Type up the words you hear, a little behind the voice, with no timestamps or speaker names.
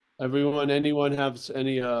Anyone have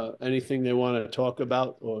anything they want to talk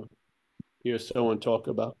about or hear someone talk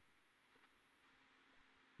about?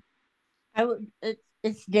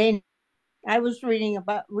 It's Dana. I was reading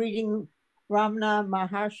Ramana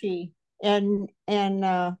Maharshi, and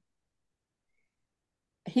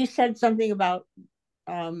he said something about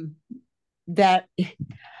that.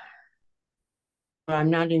 I'm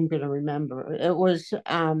not even going to remember. It was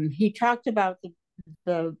he talked about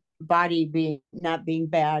the body being not being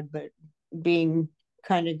bad, but being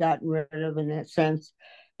kind of gotten rid of in that sense.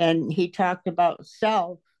 And he talked about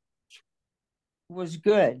self was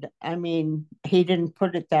good. I mean, he didn't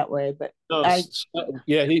put it that way, but No, I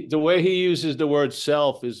yeah, the way he uses the word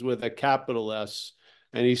self is with a capital S,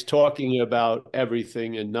 and he's talking about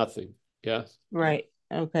everything and nothing. Yeah. right.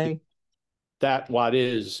 Okay. That what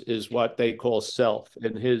is what they call self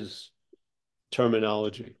in his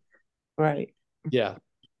terminology. Right. Yeah.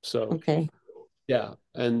 So, Okay. yeah.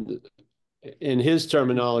 And in his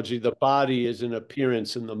terminology, the body is an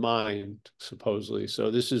appearance in the mind, supposedly.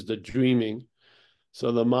 So this is the dreaming.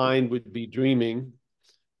 So the mind would be dreaming,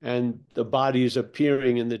 and the body is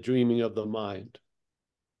appearing in the dreaming of the mind.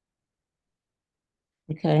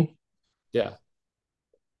 Okay. Yeah,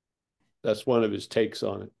 that's one of his takes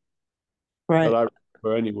on it. But Right. I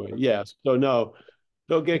remember anyway. Yeah. So no,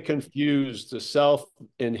 don't get confused. The self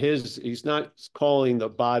in he's not calling the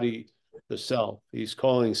body the self. He's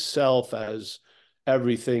calling self as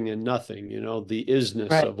everything and nothing, the isness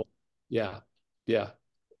Right. of, yeah, yeah.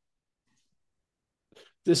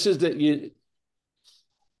 This is that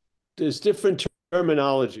there's different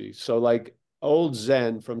terminology. So like old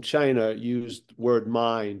Zen from China used word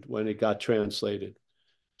mind when it got translated.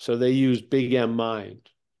 So they used big M mind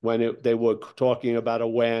when they were talking about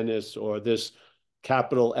awareness or this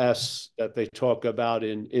capital S that they talk about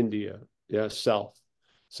in India, yeah, self.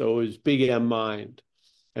 So it was big M mind.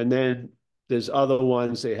 And then there's other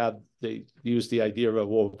ones they use the idea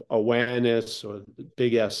of awareness or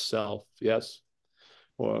big S self, yes.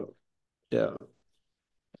 Or yeah.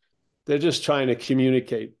 They're just trying to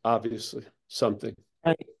communicate, obviously, something.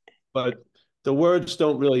 Right. But the words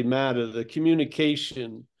don't really matter. The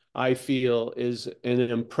communication, I feel, is an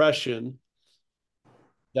impression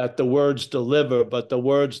that the words deliver, but the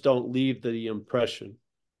words don't leave the impression.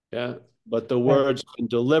 Yeah. But the Right. words can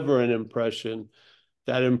deliver an impression.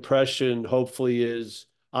 That impression hopefully is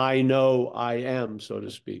I know I am, so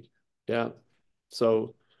to speak. Yeah.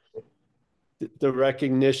 So the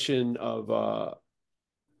recognition of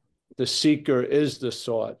the seeker is the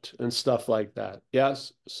sought and stuff like that.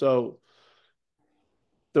 Yes. So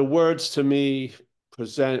the words to me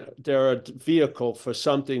they're a vehicle for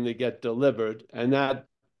something to get delivered. And that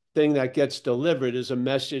thing that gets delivered is a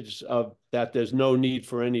message of that there's no need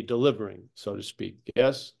for any delivering, so to speak.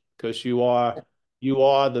 Yes. Because you are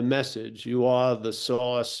the message, you are the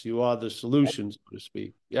source, you are the solution, so to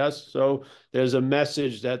speak. Yes. So there's a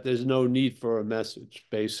message that there's no need for a message,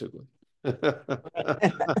 basically.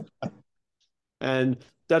 And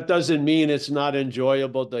that doesn't mean it's not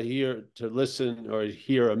enjoyable to listen or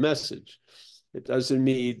hear a message. It doesn't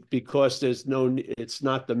mean because it's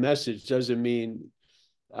not the message, doesn't mean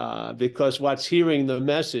because what's hearing the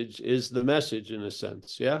message is the message in a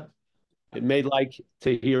sense. Yeah. It may like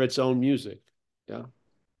to hear its own music. Yeah.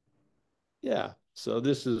 Yeah. So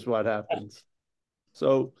this is what happens.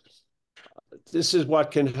 So this is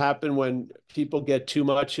what can happen when people get too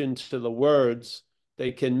much into the words.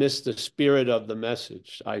 They can miss the spirit of the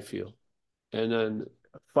message, I feel. And then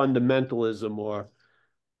fundamentalism, or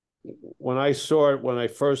when I saw it when I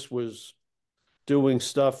first was doing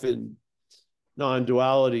stuff in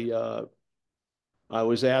non-duality, I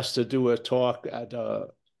was asked to do a talk at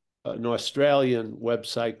an Australian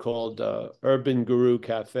website called Urban Guru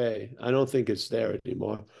Cafe. I don't think it's there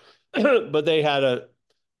anymore, but they had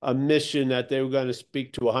a mission that they were going to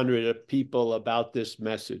speak to 100 people about this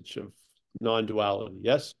message of non-duality.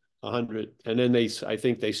 Yes, 100, and then I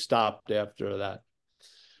think they stopped after that.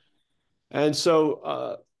 And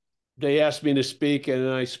so they asked me to speak, and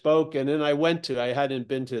then I spoke, and then I hadn't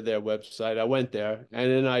been to their website. I went there, and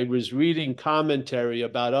then I was reading commentary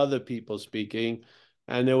about other people speaking,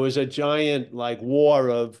 and there was a giant like war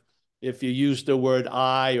of if you used the word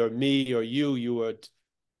I or me or you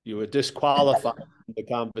were disqualified from the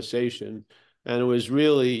conversation, and it was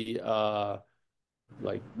really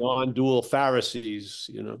like non-dual Pharisees.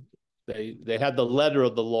 They had the letter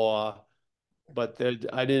of the law, but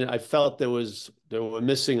I felt they were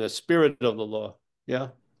missing a spirit of the law. Yeah.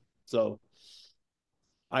 So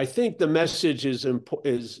I think the message is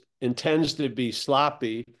intends to be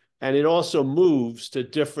sloppy, and it also moves to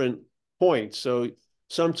different points. So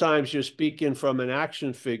sometimes you're speaking from an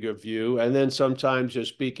action figure view, and then sometimes you're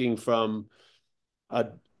speaking from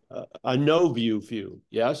a no view.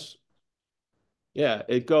 Yes. Yeah,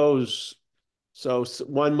 it goes. So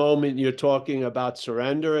one moment you're talking about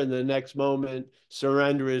surrender, and the next moment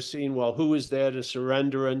surrender is seen. Well, who is there to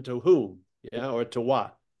surrender and to whom? Yeah, or to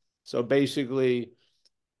what? So basically,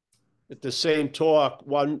 at the same talk,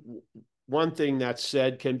 one thing that's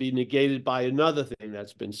said can be negated by another thing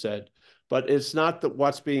that's been said, but it's not that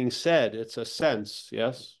what's being said; it's a sense.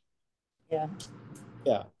 Yes. Yeah.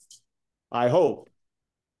 Yeah. I hope.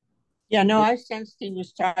 Yeah, no, I sensed he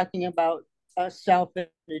was talking about self in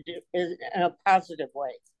a positive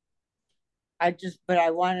way. But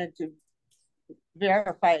I wanted to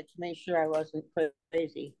verify it to make sure I wasn't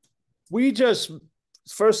crazy. We just,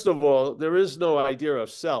 first of all, there is no idea of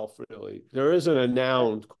self, really. There isn't a Right.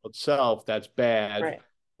 noun called self that's bad Right.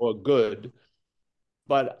 or good.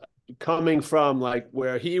 But coming from like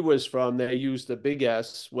where he was from, they used the big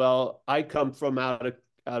S. Well, I come from out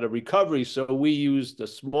of recovery, so we use the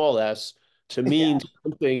small s to Yeah. mean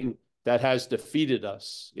something that has defeated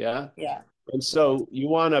us. Yeah. Yeah. And so you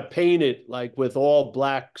want to paint it like with all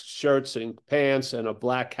black shirts and pants and a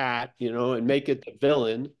black hat, and make it the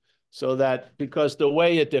villain, so that because the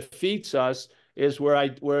way it defeats us is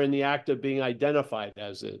we're in the act of being identified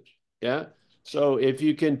as it. Yeah. So if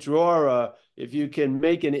you can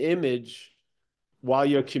make an image while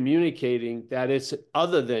you're communicating that it's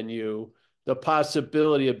other than you, the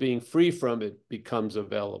possibility of being free from it becomes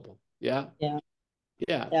available. Yeah. Yeah.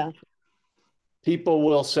 Yeah. Yeah. People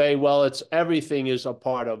will say, well, it's everything is a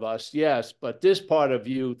part of us. Yes, but this part of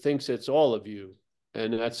you thinks it's all of you.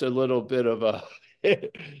 And that's a little bit of a,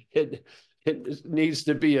 it needs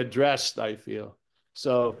to be addressed, I feel.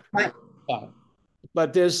 So, Right.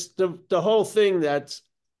 but there's the whole thing that's,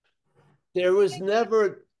 there was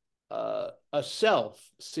never a self.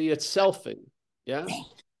 See, it's selfing. Yeah.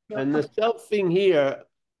 And the selfing here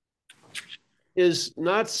is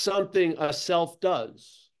not something a self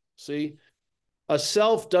does. See, a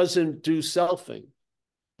self doesn't do selfing.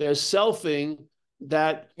 There's selfing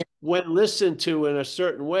that, when listened to in a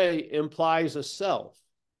certain way, implies a self.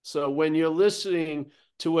 So when you're listening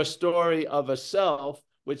to a story of a self,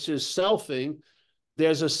 which is selfing,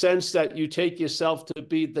 there's a sense that you take yourself to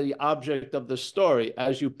be the object of the story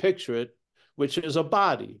as you picture it, which is a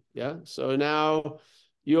body. Yeah. So now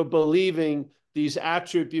you're believing these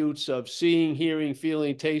attributes of seeing, hearing,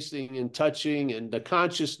 feeling, tasting, and touching, and the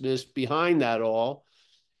consciousness behind that all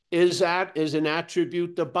is an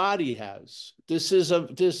attribute the body has. This is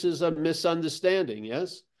a misunderstanding.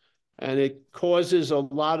 Yes. And it causes a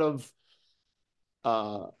lot of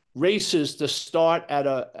races to start at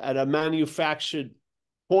a manufactured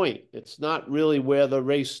point. It's not really where the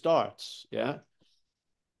race starts. Yeah.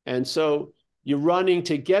 And so you're running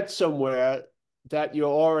to get somewhere that you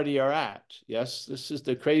already are at. Yes. This is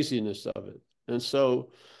the craziness of it. And so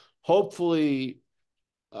hopefully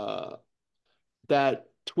that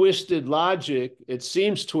twisted logic, it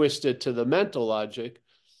seems twisted to the mental logic,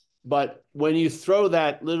 but when you throw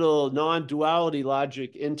that little non-duality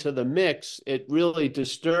logic into the mix, it really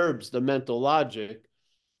disturbs the mental logic,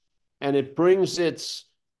 and it brings its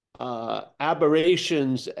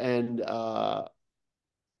aberrations and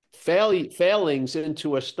failings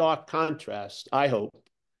into a stark contrast, I hope.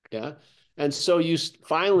 Yeah. And so you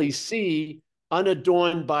finally see,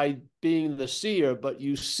 unadorned by being the seer, but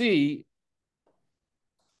you see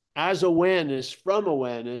as awareness, from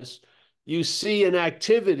awareness, you see an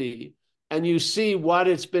activity and you see what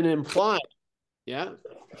it's been implying. Yeah.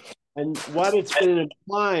 And what it's been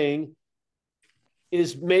implying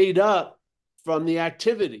is made up from the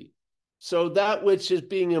activity. So that which is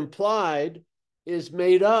being implied is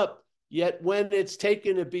made up, yet when it's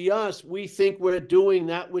taken to be us, we think we're doing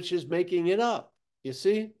that which is making it up. You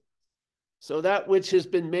see? So that which has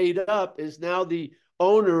been made up is now the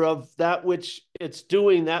owner of that which it's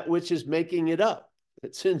doing, that which is making it up.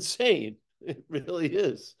 It's insane. It really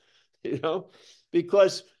is,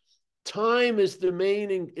 because time is the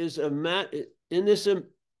main, is a in this,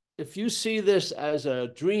 if you see this as a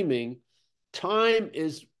dreaming, time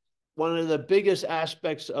is one of the biggest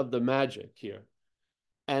aspects of the magic here.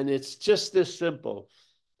 And it's just this simple.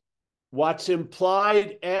 What's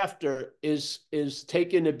implied after is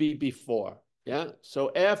taken to be before. Yeah.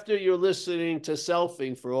 So after you're listening to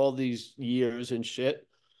selfing for all these years and shit,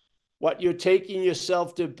 what you're taking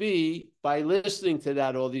yourself to be by listening to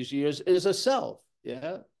that all these years is a self.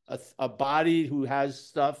 Yeah. A body who has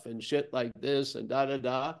stuff and shit like this and da da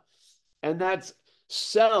da. And that's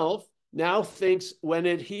self now thinks when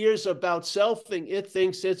it hears about selfing, it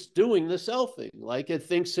thinks it's doing the selfing, like it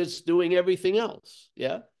thinks it's doing everything else.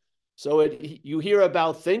 Yeah. So you hear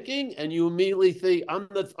about thinking and you immediately think, I'm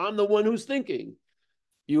the one who's thinking.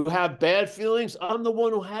 You have bad feelings, I'm the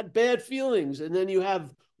one who had bad feelings. And then you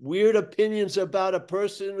have weird opinions about a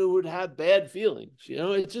person who would have bad feelings. You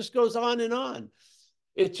know, it just goes on and on.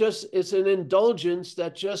 It's an indulgence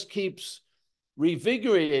that just keeps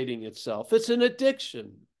revigorating itself. It's an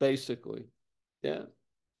addiction, basically. Yeah.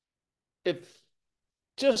 If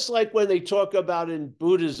just like when they talk about in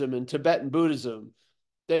Buddhism, in Tibetan Buddhism,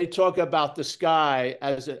 they talk about the sky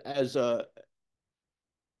as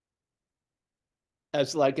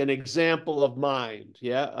like an example of mind.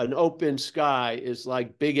 Yeah. An open sky is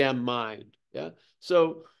like big M mind. Yeah.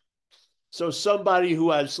 So somebody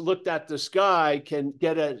who has looked at the sky can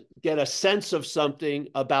get a sense of something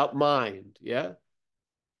about mind. Yeah.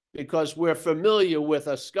 Because we're familiar with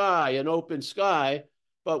a sky, an open sky,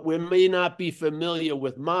 but we may not be familiar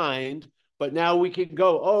with mind. But now we can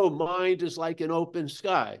go, oh, mind is like an open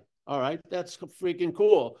sky. All right, that's freaking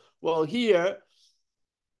cool. Well, here,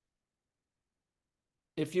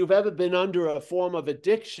 if you've ever been under a form of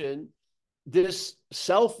addiction, this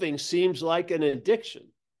selfing seems like an addiction.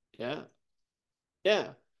 Yeah.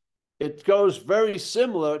 Yeah. It goes very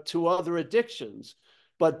similar to other addictions,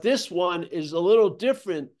 but this one is a little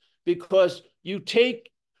different because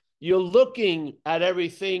you're looking at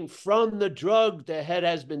everything from the drug the head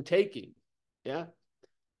has been taking. Yeah.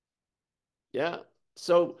 Yeah.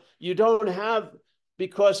 So you don't have,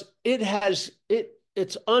 because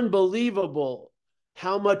it's unbelievable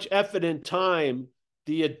how much effort and time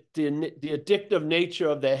the addictive nature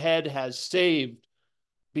of the head has saved,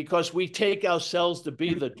 because we take ourselves to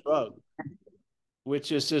be the drug,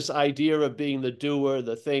 which is this idea of being the doer,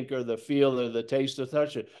 the thinker, the feeler, the taster,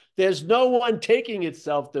 toucher. There's no one taking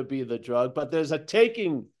itself to be the drug, but there's a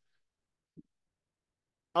taking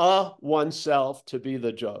oneself to be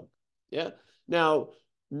the drug. Yeah. Now,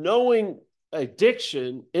 knowing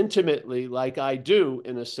addiction intimately, like I do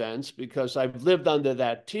in a sense, because I've lived under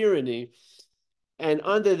that tyranny, and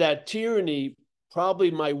under that tyranny,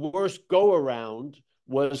 probably my worst go around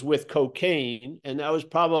was with cocaine. And that was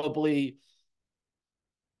probably,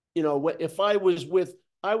 if I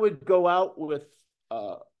would go out with,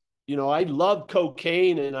 I loved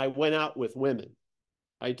cocaine and I went out with women.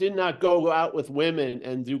 I did not go out with women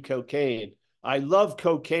and do cocaine. I love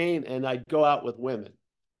cocaine and I'd go out with women.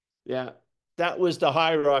 Yeah. That was the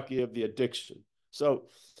hierarchy of the addiction. So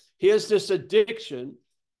here's this addiction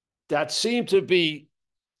that seemed to be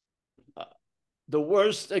the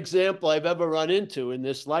worst example I've ever run into in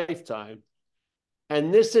this lifetime.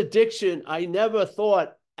 And this addiction, I never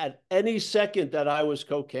thought at any second that I was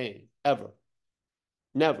cocaine, ever.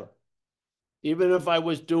 Never. Even if I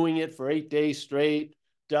was doing it for 8 days straight,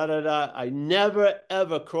 I never,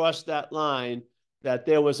 ever crossed that line that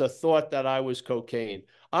there was a thought that I was cocaine.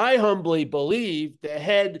 I humbly believe the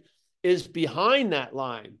head is behind that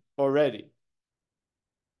line already,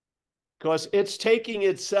 because it's taking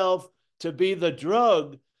itself to be the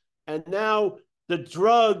drug, and now the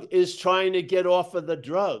drug is trying to get off of the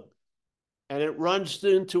drug. And it runs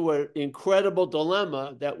into an incredible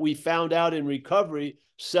dilemma that we found out in recovery.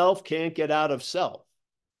 Self can't get out of self.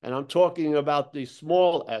 And I'm talking about the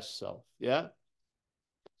small s self. Yeah.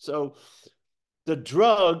 So the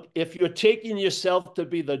drug, if you're taking yourself to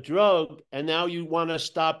be the drug and now you want to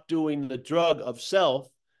stop doing the drug of self,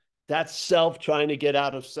 that's self trying to get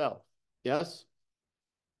out of self. Yes.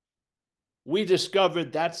 We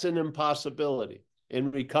discovered that's an impossibility in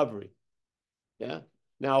recovery. Yeah.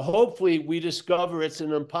 Now, hopefully, we discover it's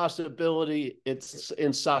an impossibility. It's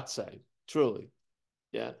in satsang, truly.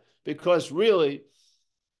 Yeah. Because really,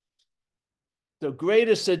 the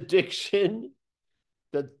greatest addiction,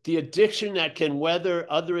 the addiction that can weather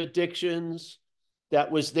other addictions,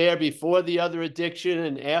 that was there before the other addiction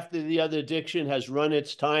and after the other addiction has run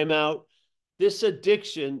its time out, this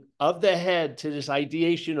addiction of the head to this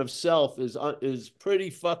ideation of self is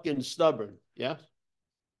pretty fucking stubborn. Yeah.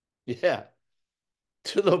 Yeah.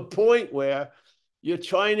 To the point where you're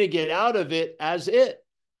trying to get out of it as it.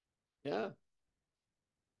 Yeah.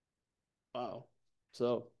 Wow.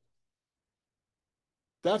 So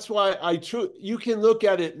that's why you can look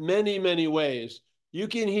at it many, many ways. You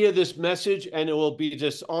can hear this message and it will be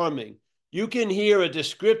disarming. You can hear a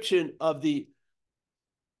description of the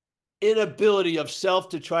inability of self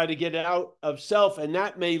to try to get out of self, and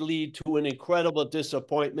that may lead to an incredible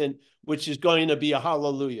disappointment, which is going to be a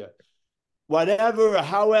hallelujah. Whatever or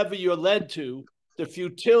however you're led to, the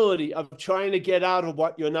futility of trying to get out of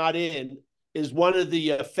what you're not in is one of the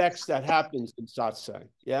effects that happens in satsang.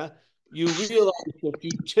 Yeah. you realize the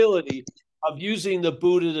futility of using the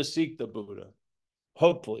Buddha to seek the Buddha.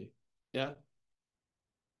 Hopefully. Yeah.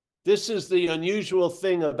 This is the unusual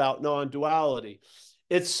thing about non-duality.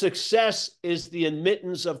 Its success is the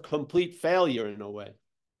admittance of complete failure in a way.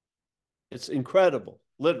 It's incredible,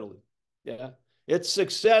 literally. Yeah. Its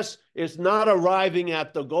success is not arriving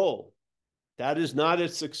at the goal. That is not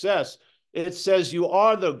its success. It says you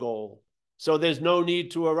are the goal. So there's no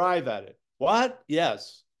need to arrive at it. What?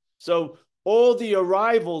 Yes. So all the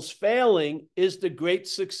arrivals failing is the great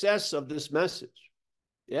success of this message.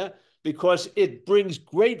 Yeah. Because it brings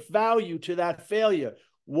great value to that failure.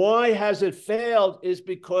 Why has it failed? Is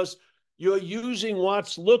because you're using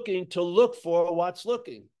what's looking to look for what's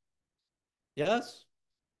looking. Yes?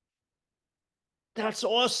 That's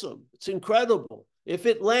awesome. It's incredible. If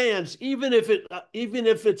it lands, even if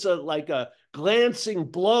it's like a glancing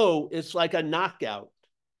blow, it's like a knockout,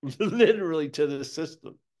 literally to the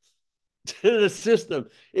system. To the system,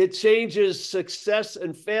 it changes success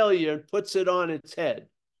and failure and puts it on its head,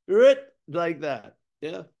 like that.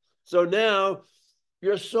 Yeah. So now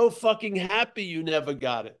you're so fucking happy you never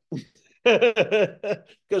got it,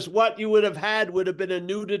 because what you would have had would have been a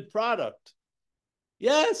neutered product.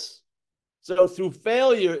 Yes. So through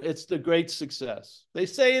failure, it's the great success. They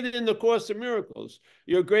say it in the Course of Miracles.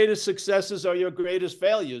 Your greatest successes are your greatest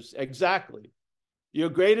failures. Exactly. Your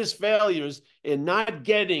greatest failures in not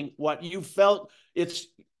getting what you felt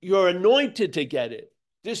you're anointed to get it.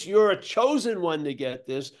 You're a chosen one to get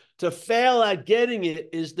this. To fail at getting it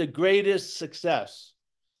is the greatest success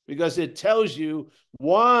because it tells you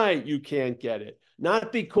why you can't get it.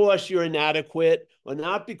 Not because you're inadequate or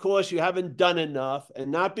not because you haven't done enough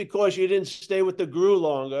and not because you didn't stay with the guru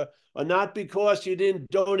longer or not because you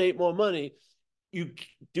didn't donate more money. You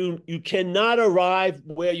cannot arrive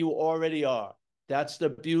where you already are. That's the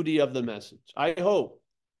beauty of the message. I hope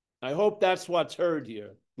that's what's heard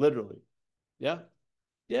here, literally. Yeah.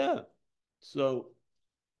 Yeah. So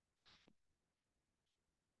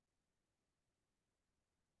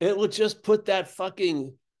it will just put that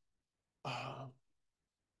fucking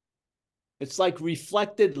it's like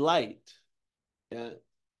reflected light. Yeah.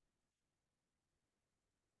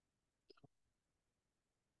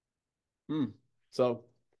 So,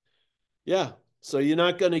 yeah. So you're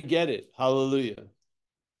not going to get it. Hallelujah.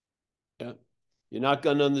 Yeah. You're not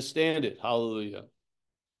going to understand it. Hallelujah.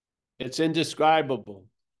 It's indescribable.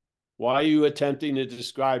 Why are you attempting to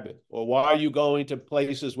describe it? Or why are you going to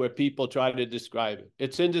places where people try to describe it?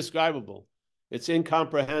 It's indescribable. It's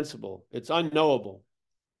incomprehensible. It's unknowable.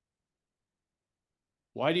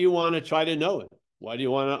 Why do you want to try to know it? Why do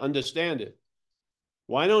you want to understand it?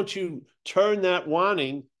 Why don't you turn that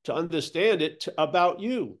wanting to understand it about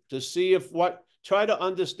you to see try to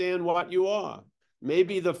understand what you are?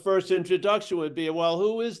 Maybe the first introduction would be, well,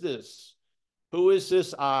 who is this? Who is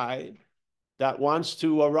this I that wants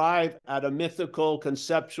to arrive at a mythical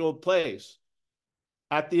conceptual place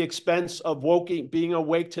at the expense of being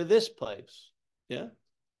awake to this place? Yeah.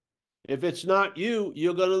 If it's not you,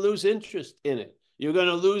 you're going to lose interest in it. You're going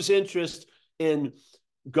to lose interest in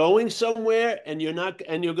going somewhere and you're going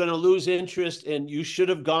to lose interest in you should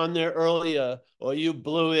have gone there earlier or you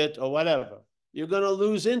blew it or whatever. You're going to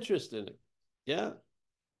lose interest in it. Yeah.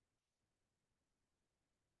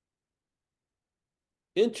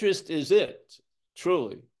 Interest is it,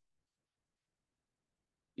 truly.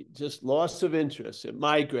 Just loss of interest. It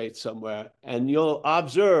migrates somewhere and you'll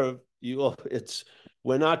observe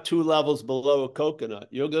we're not 2 levels below a coconut.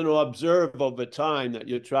 You're going to observe over time that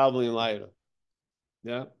you're traveling lighter.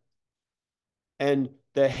 Yeah. And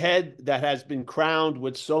the head that has been crowned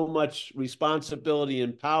with so much responsibility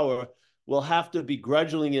and power will have to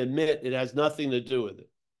begrudgingly admit it has nothing to do with it.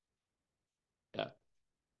 Yeah.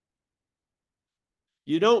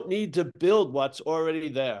 You don't need to build what's already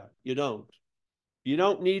there. You don't. You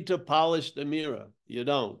don't need to polish the mirror. You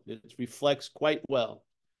don't. It reflects quite well.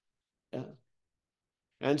 Yeah.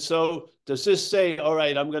 And so does this say, all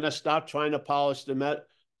right, I'm going to stop trying to polish the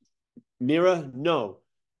mirror? No.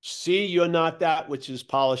 See, you're not that which is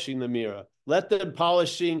polishing the mirror. Let the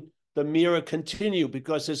polishing the mirror continue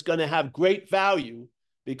because it's going to have great value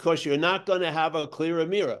because you're not going to have a clearer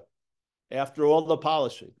mirror after all the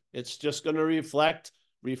polishing. It's just going to reflect,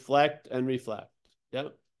 reflect, and reflect. Yeah.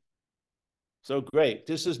 So great.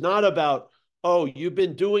 This is not about, oh, you've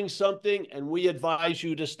been doing something and we advise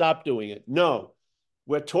you to stop doing it. No,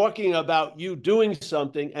 we're talking about you doing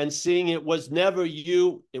something and seeing it was never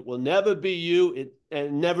you. It will never be you.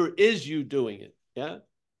 And never is you doing it. Yeah.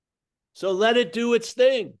 So let it do its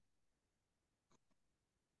thing.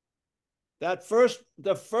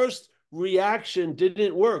 The first reaction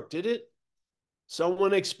didn't work, did it?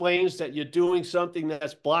 Someone explains that you're doing something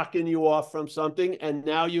that's blocking you off from something, and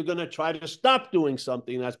now you're going to try to stop doing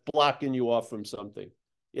something that's blocking you off from something.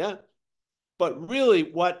 Yeah. But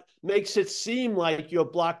really, what makes it seem like you're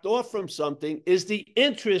blocked off from something is the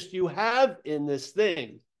interest you have in this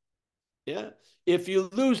thing. Yeah. If you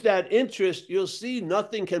lose that interest, you'll see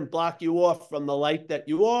nothing can block you off from the light that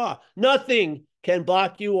you are. Nothing can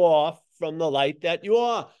block you off from the light that you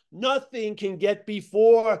are. Nothing can get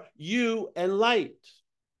before you and light.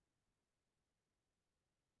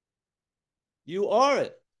 You are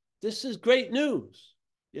it. This is great news.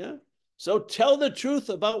 Yeah. So tell the truth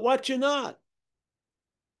about what you're not.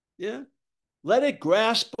 Yeah. Let it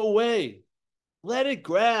grasp away. Let it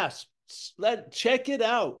grasp. Check it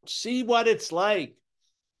out. See what it's like.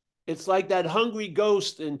 It's like that hungry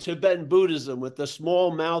ghost in Tibetan Buddhism with the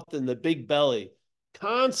small mouth and the big belly,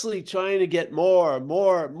 constantly trying to get more,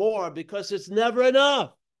 more, more, because it's never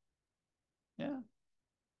enough. Yeah.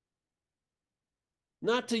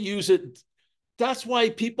 Not to use it. That's why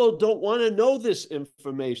people don't want to know this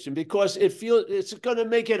information, because it's going to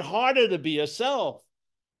make it harder to be yourself.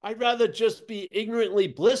 I'd rather just be ignorantly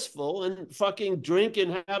blissful and fucking drink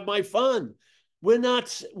and have my fun. We're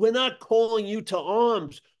not calling you to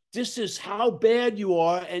arms. This is how bad you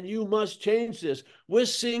are, and you must change this. We're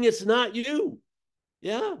seeing it's not you.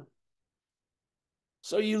 Yeah.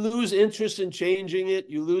 So you lose interest in changing it.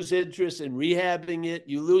 You lose interest in rehabbing it.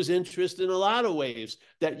 You lose interest in a lot of ways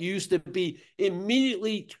that used to be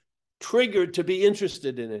immediately triggered to be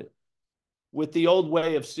interested in it with the old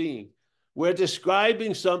way of seeing. We're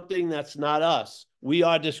describing something that's not us. We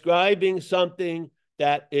are describing something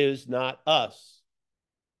that is not us.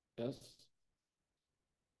 Yes.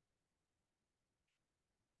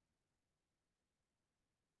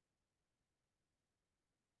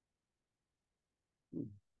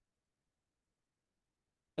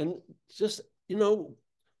 And just,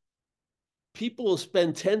 people will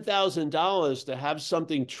spend $10,000 to have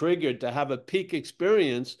something triggered, to have a peak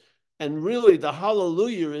experience. And really, the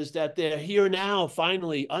hallelujah is that they're here now,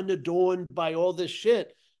 finally, unadorned by all this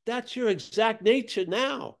shit. That's your exact nature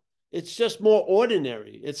now. It's just more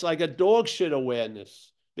ordinary. It's like a dog shit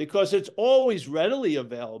awareness, because it's always readily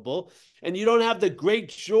available. And you don't have the great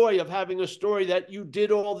joy of having a story that you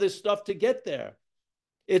did all this stuff to get there.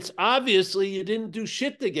 It's obviously you didn't do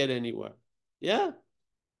shit to get anywhere. Yeah.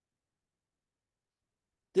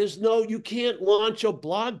 You can't launch a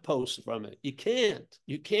blog post from it. You can't.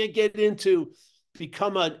 You can't get into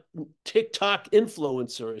become a TikTok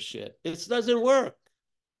influencer or shit. It doesn't work.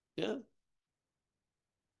 Yeah.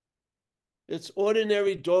 It's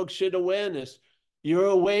ordinary dog shit awareness. You're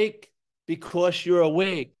awake because you're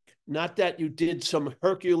awake, not that you did some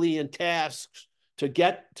Herculean tasks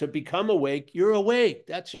to become awake. You're awake.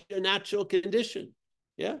 That's your natural condition.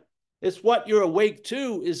 Yeah. It's what you're awake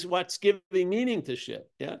to is what's giving meaning to shit.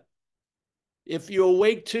 Yeah. If you're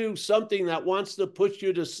awake to something that wants to push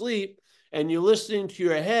you to sleep and you're listening to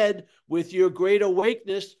your head with your great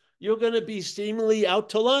awakeness, you're going to be seemingly out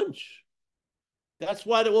to lunch. That's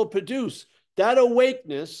what it will produce. That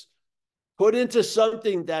awakeness put into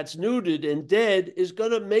something that's neutered and dead is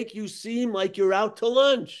going to make you seem like you're out to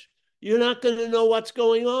lunch. You're not going to know what's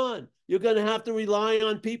going on. You're going to have to rely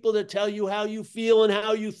on people to tell you how you feel and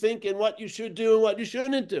how you think and what you should do and what you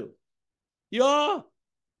shouldn't do. Yeah.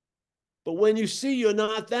 But when you see you're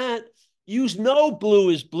not that, you know blue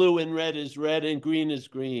is blue and red is red and green is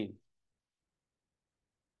green.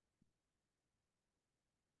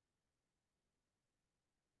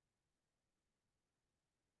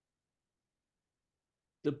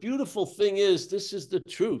 The beautiful thing is, this is the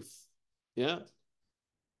truth. Yeah.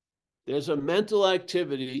 There's a mental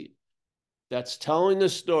activity that's telling the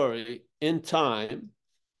story in time,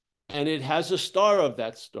 and it has a star of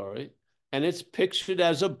that story, and it's pictured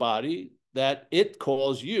as a body that it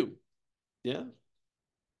calls you. Yeah.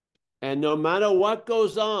 And no matter what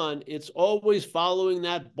goes on, it's always following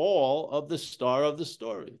that ball of the star of the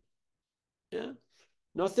story. Yeah.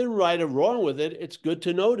 Nothing right or wrong with it. It's good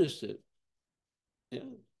to notice it. Yeah.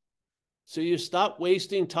 So you stop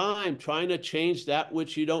wasting time trying to change that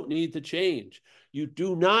which you don't need to change. You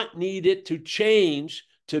do not need it to change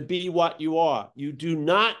to be what you are. You do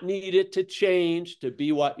not need it to change to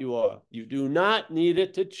be what you are. You do not need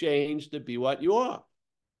it to change to be what you are.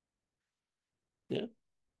 Yeah.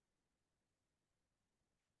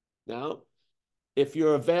 Now, if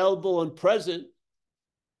you're available and present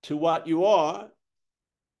to what you are,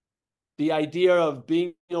 the idea of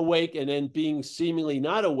being awake and then being seemingly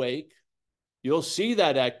not awake, you'll see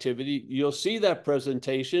that activity, you'll see that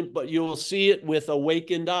presentation, but you'll see it with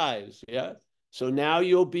awakened eyes. Yeah. So now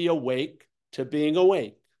you'll be awake to being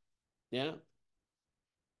awake. Yeah.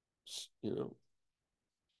 You know,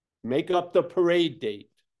 make up the parade date,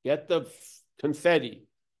 get the confetti,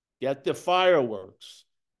 get the fireworks.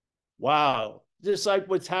 Wow. Just like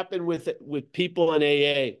what's happened with people in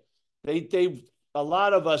AA. They a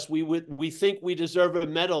lot of us we think we deserve a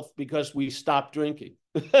medal because we stopped drinking.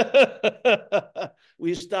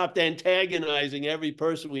 We stopped antagonizing every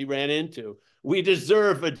person we ran into. We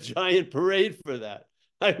deserve a giant parade for that.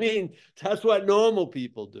 I mean, that's what normal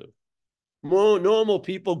people do. More normal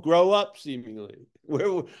people grow up seemingly.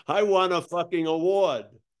 I want a fucking award.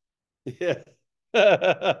 Yeah.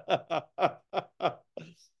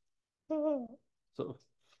 So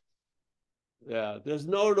yeah, there's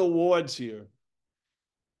no awards here.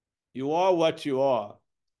 You are what you are.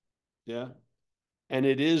 Yeah. And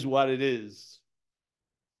it is what it is.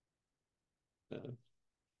 Yeah.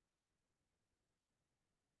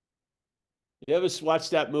 You ever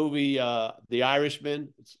watch that movie, The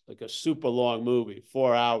Irishman? It's like a super long movie,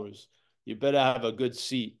 4 hours. You better have a good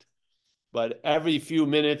seat. But every few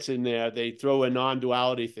minutes in there, they throw a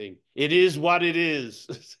non-duality thing. It is what it is.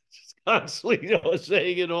 Just constantly,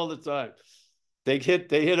 saying it all the time. They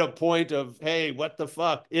hit a point of, hey, what the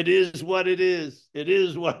fuck? It is what it is. It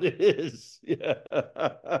is what it is. Yeah.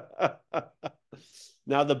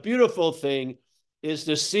 Now the beautiful thing is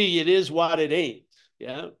to see it is what it ain't.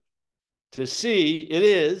 Yeah. To see it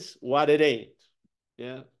is what it ain't.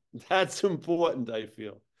 Yeah. That's important, I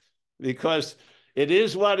feel, because it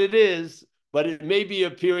is what it is, but it may be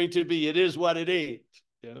appearing to be it is what it ain't.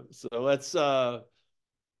 Yeah. So let's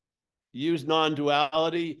use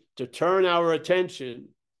non-duality to turn our attention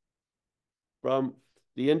from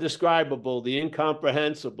the indescribable, the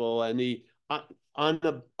incomprehensible, and the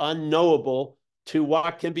unknowable to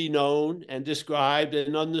what can be known and described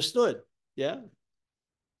and understood. Yeah.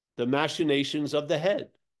 The machinations of the head.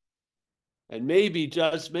 And maybe,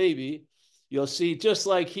 just maybe, you'll see, just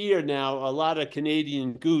like here now, a lot of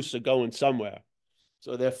Canadian goose are going somewhere.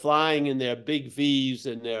 So they're flying in their big V's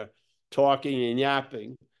and they're talking and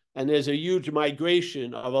yapping. And there's a huge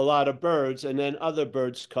migration of a lot of birds, and then other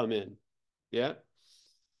birds come in. Yeah.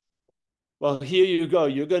 Well, here you go.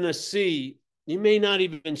 You're going to see, you may not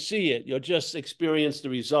even see it. You'll just experience the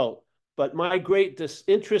result. But this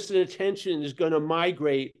interest and attention is going to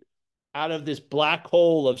migrate out of this black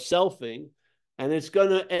hole of selfing, and it's going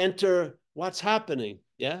to enter what's happening.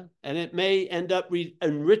 Yeah. And it may end up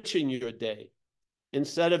enriching your day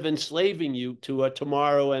instead of enslaving you to a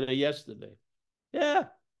tomorrow and a yesterday. Yeah.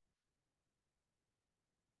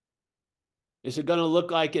 Is it going to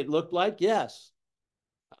look like it looked like? Yes.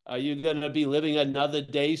 Are you going to be living another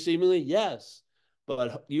day seemingly? Yes.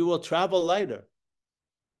 But you will travel lighter.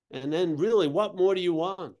 And then really, what more do you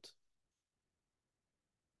want?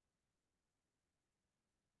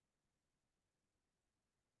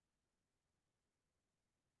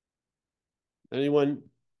 Anyone,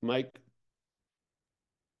 Mike?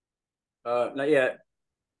 Not yet.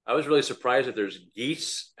 I was really surprised that there's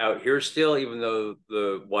geese out here still, even though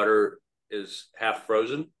the water is half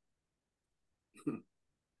frozen.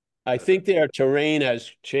 I think their terrain has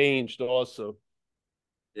changed also.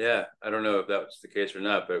 Yeah, I don't know if that was the case or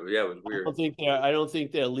not, but yeah, it was weird. I don't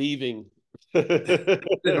think they're leaving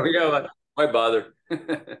Yeah, why bother?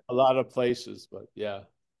 a lot of places, but yeah.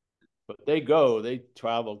 But they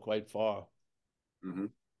travel quite far. Hmm.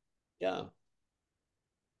 Yeah.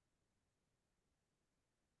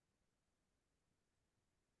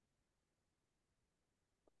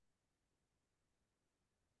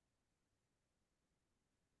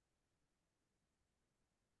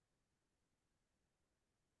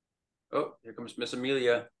 Oh, here comes Miss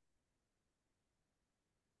Amelia.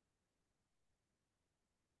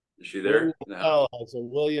 Is she William there? No. L has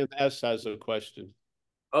William S has a question.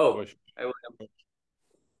 Oh, I will.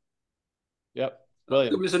 Yep. Look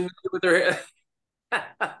at William. Miss Amelia with her hair.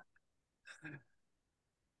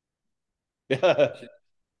 Yeah. She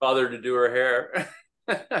bothered to do her hair.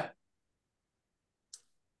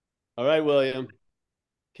 All right, William.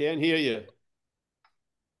 Can't hear you.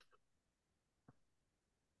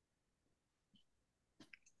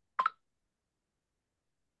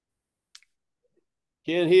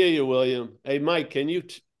 Can't hear you, William. Hey, Mike, can you?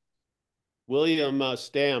 William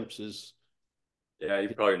Stamps is. Yeah, he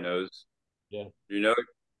probably knows. Yeah. Do you know it?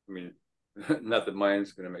 I mean, not that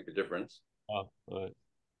mine's going to make a difference. Oh, all right.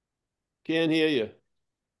 Can't hear you.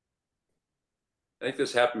 I think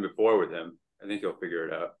this happened before with him. I think he'll figure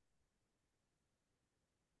it out.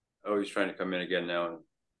 Oh, he's trying to come in again now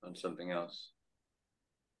on something else.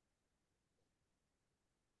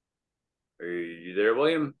 Are you there,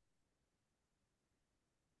 William?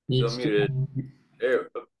 Still Needs to. muted. There.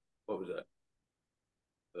 Oh, what was that?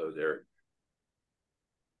 That was Eric.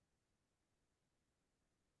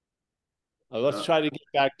 Let's try to get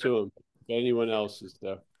back to him. If anyone else is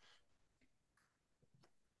there.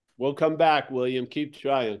 We'll come back, William. Keep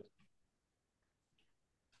trying.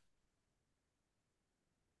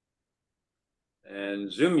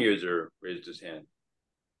 And Zoom user raised his hand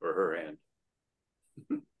or her hand.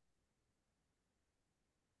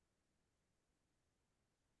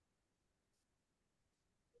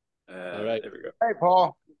 All right. There we go. Hey,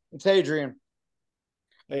 Paul. It's Adrian.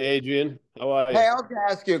 Hey, Adrian. How are you? Hey, I was going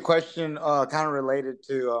to ask you a question kind of related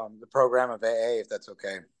to the program of AA, if that's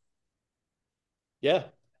okay. Yeah.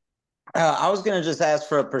 I was going to just ask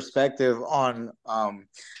for a perspective on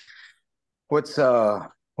what's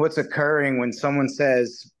occurring when someone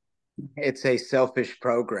says it's a selfish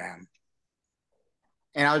program.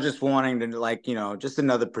 And I was just wanting to, like, just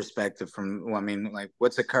another perspective from, I mean, like,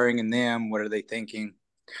 what's occurring in them? What are they thinking?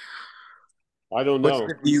 I don't What's know.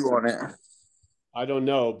 your view on it? I don't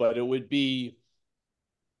know, but it would be,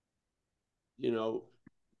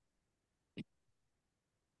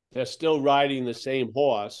 they're still riding the same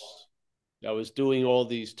horse that was doing all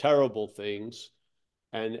these terrible things.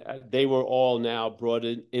 And they were all now brought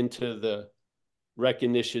into the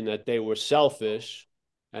recognition that they were selfish.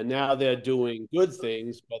 And now they're doing good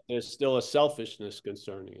things, but there's still a selfishness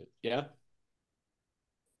concerning it. Yeah.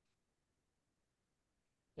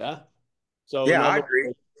 Yeah. So in Yeah, I other agree.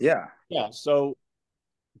 words, Yeah. yeah. So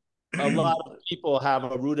a lot of people have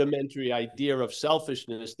a rudimentary idea of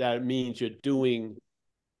selfishness that means you're doing,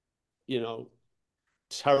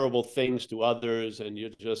 terrible things to others and you're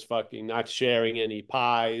just fucking not sharing any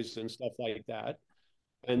pies and stuff like that.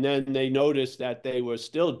 And then they noticed that they were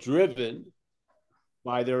still driven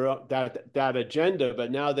by that agenda,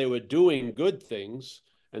 but now they were doing good things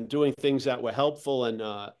and doing things that were helpful and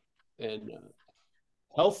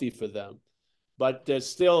healthy for them. But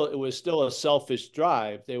it was still a selfish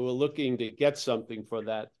drive. They were looking to get something for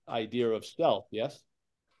that idea of self. Yes.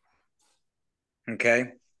 Okay.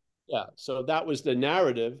 Yeah. So that was the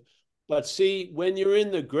narrative. But see, when you're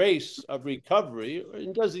in the grace of recovery,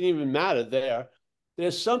 it doesn't even matter there.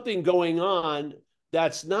 There's something going on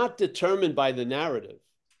that's not determined by the narrative.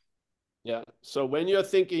 Yeah. So when you're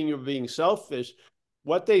thinking you're being selfish,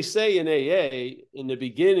 what they say in AA in the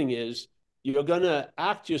beginning is you're going to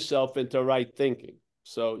act yourself into right thinking.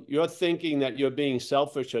 So you're thinking that you're being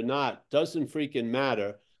selfish or not doesn't freaking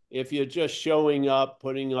matter. If you're just showing up,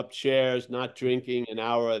 putting up chairs, not drinking an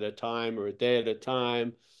hour at a time or a day at a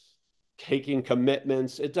time, taking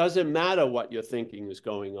commitments, it doesn't matter what you're thinking is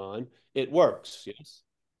going on. It works. Yes.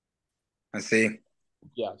 I see.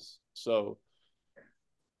 Yes. So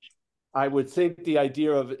I would think the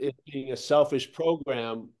idea of it being a selfish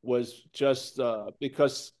program was just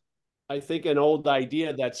because I think an old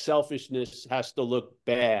idea that selfishness has to look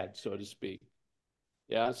bad, so to speak.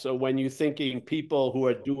 Yeah. So when you're thinking people who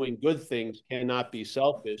are doing good things cannot be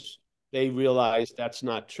selfish, they realize that's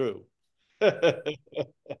not true.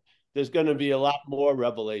 There's going to be a lot more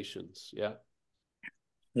revelations. Yeah.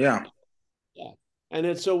 Yeah. Yeah. And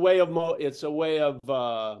it's a way of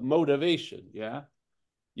motivation. Yeah.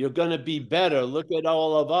 You're going to be better. Look at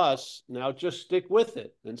all of us. Now just stick with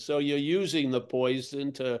it. And so you're using the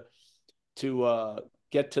poison to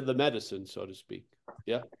get to the medicine, so to speak.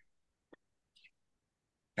 Yeah.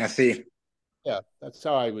 I see. Yeah. That's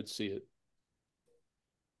how I would see it.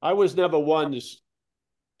 I was never one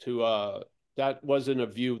that wasn't a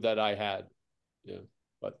view that I had. Yeah.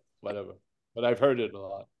 But whatever. But I've heard it a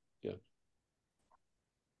lot. Yeah.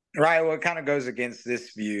 Right. Well, it kind of goes against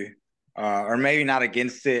this view, or maybe not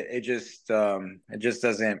against it. It just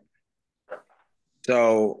doesn't.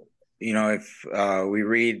 So,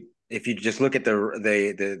 if you just look at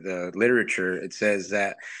the literature, it says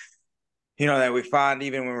that, that we find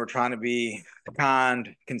even when we're trying to be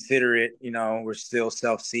kind, considerate, we're still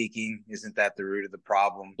self-seeking. Isn't that the root of the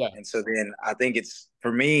problem? Yeah. And so then I think it's,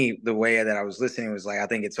 for me, the way that I was listening was like, I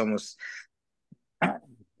think it's almost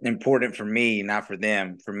important for me, not for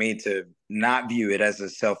them, for me to not view it as a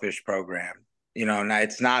selfish program. Now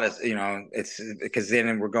it's not as, it's because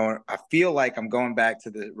then I feel like I'm going back to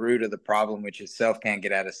the root of the problem, which is self can't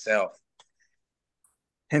get out of self.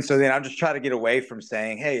 And so then I'll just try to get away from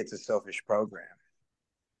saying, hey, it's a selfish program.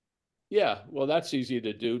 Yeah. Well, that's easy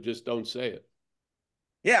to do. Just don't say it.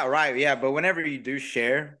 Yeah, right. Yeah. But whenever you do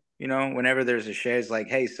share, whenever there's a share, it's like,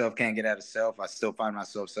 hey, self can't get out of self. I still find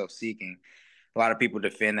myself self-seeking. A lot of people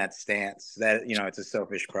defend that stance that, it's a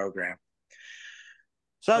selfish program.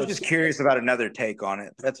 So I was just curious about another take on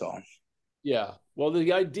it. That's all. Yeah. Well,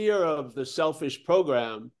 the idea of the selfish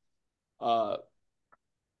program uh,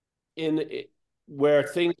 where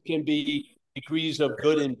things can be degrees of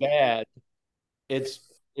good and bad, it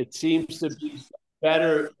seems to be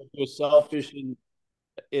better if you're selfish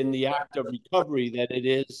in the act of recovery than it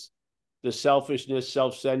is the selfishness,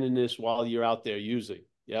 self-centeredness while you're out there using.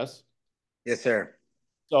 Yes? Yes, sir.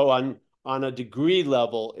 So on a degree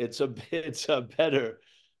level, it's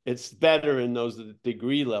better in those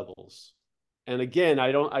degree levels. And again,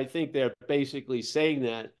 I think they're basically saying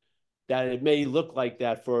that it may look like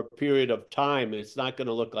that for a period of time. It's not going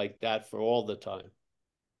to look like that for all the time.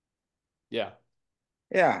 Yeah.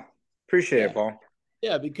 Yeah. Appreciate it, Paul.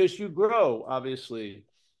 Yeah, because you grow, obviously,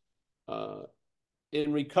 uh,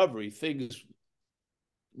 in recovery.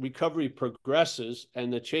 Recovery progresses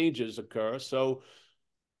and the changes occur. So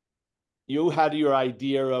you had your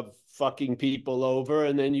idea of fucking people over,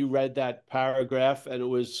 and then you read that paragraph, and it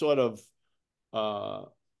was sort of uh,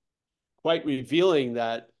 quite revealing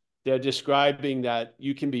that they're describing that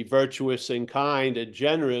you can be virtuous and kind and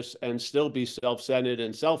generous and still be self-centered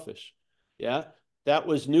and selfish. Yeah. That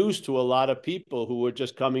was news to a lot of people who were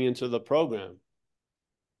just coming into the program.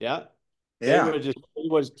 Yeah. Yeah. They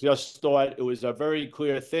was just thought it was a very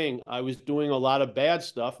clear thing. I was doing a lot of bad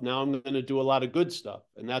stuff. Now I'm going to do a lot of good stuff.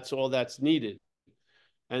 And that's all that's needed.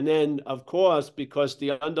 And then, of course, because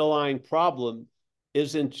the underlying problem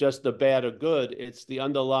isn't just the bad or good, it's the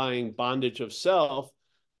underlying bondage of self,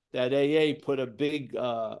 that AA put a big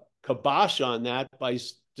kibosh on that by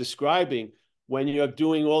describing when you're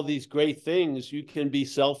doing all these great things, you can be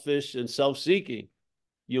selfish and self-seeking.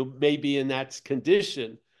 You may be in that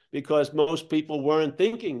condition because most people weren't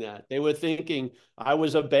thinking that. They were thinking, I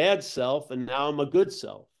was a bad self and now I'm a good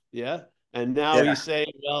self. Yeah. And now Yeah. he's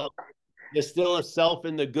saying, well, there's still a self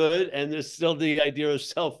in the good and there's still the idea of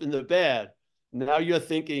self in the bad. Now you're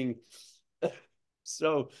thinking,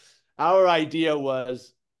 so our idea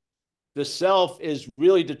was the self is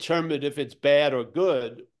really determined if it's bad or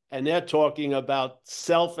good. And they're talking about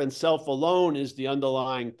self and self alone is the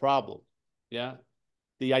underlying problem. Yeah.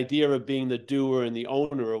 The idea of being the doer and the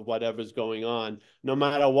owner of whatever's going on, no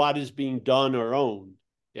matter what is being done or owned.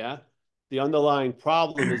 Yeah. The underlying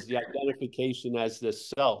problem is the identification as the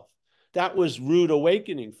self. That was rude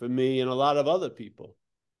awakening for me and a lot of other people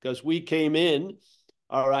because we came in,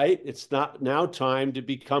 all right, it's not now time to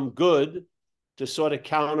become good to sort of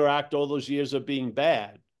counteract all those years of being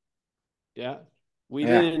bad. Yeah. We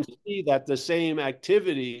Yeah. didn't see that the same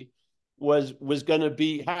activity was going to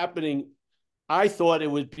be happening. I thought it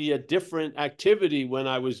would be a different activity when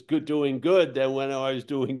I was doing good than when I was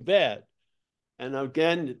doing bad. And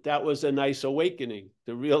again, that was a nice awakening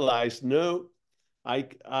to realize, no, I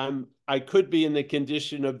could be in the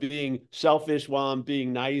condition of being selfish while I'm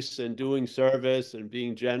being nice and doing service and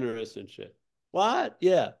being generous and shit. What?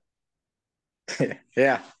 Yeah.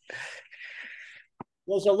 Yeah.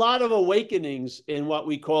 There's a lot of awakenings in what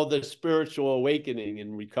we call the spiritual awakening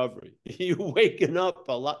in recovery. You waken up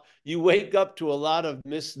a lot. You wake up to a lot of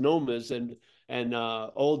misnomers and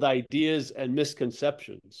old ideas and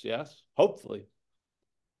misconceptions. Yes, hopefully,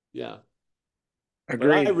 yeah. But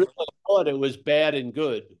I Agreed. really thought it was bad and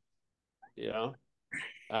good. You know,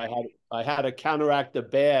 I had to counteract the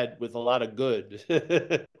bad with a lot of good.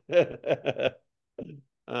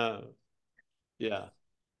 uh, yeah.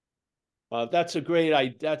 That's a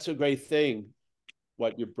great thing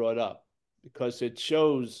what you brought up because it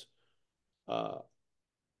shows uh,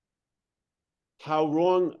 how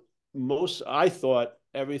wrong I thought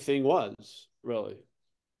everything was really.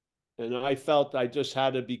 And I felt I just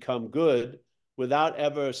had to become good without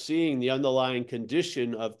ever seeing the underlying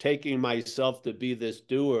condition of taking myself to be this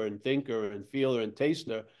doer and thinker and feeler and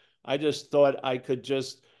taster. I just thought I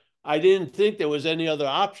didn't think there was any other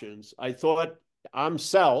options. I thought I'm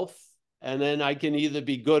self, and then I can either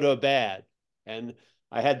be good or bad. And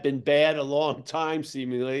I had been bad a long time,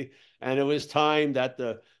 seemingly, and it was time that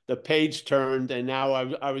the page turned, and now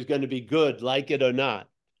I was going to be good, like it or not.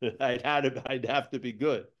 I'd have to be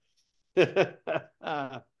good.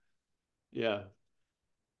 Yeah.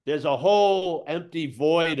 There's a whole empty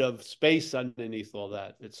void of space underneath all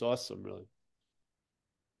that. It's awesome, really.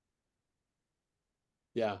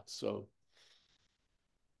 Yeah. So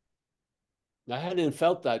I hadn't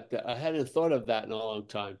felt that. I hadn't thought of that in a long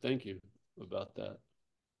time. Thank you about that.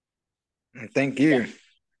 Thank you.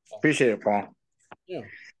 Appreciate it, Paul. Yeah.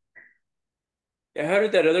 Yeah, how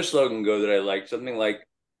did that other slogan go that I liked? Something like,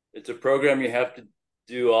 "It's a program you have to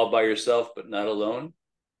do all by yourself, but not alone."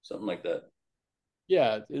 Something like that.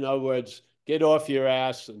 Yeah. In other words, get off your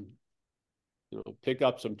ass and pick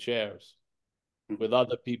up some chairs with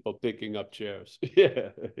other people picking up chairs. Yeah.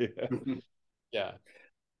 Yeah. Yeah.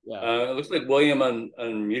 Yeah. It looks like William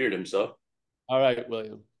unmuted himself, All right,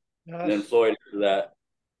 William. and then Yes, Floyd after that.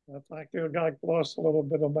 thank you. Got lost a little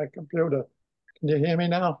bit on my computer. Can you hear me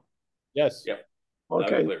now? Yes. Yep. Loud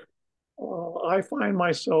and Okay. clear. I find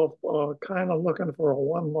myself kind of looking for a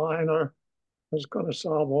one-liner that's going to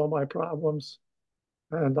solve all my problems.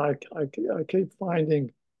 And I keep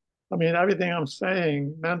finding, I mean, everything I'm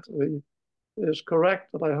saying mentally is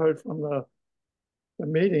correct that I heard from the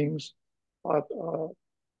meetings, but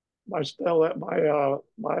my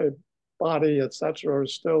body, etc.,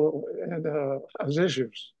 is still in, has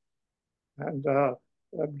issues. And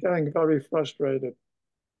I'm getting very frustrated.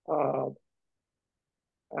 Uh,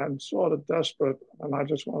 I'm sort of desperate, and I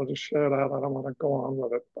just wanted to share that. I don't want to go on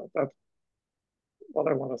with it, but that's what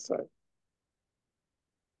I want to say.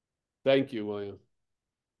 Thank you, William.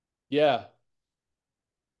 Yeah.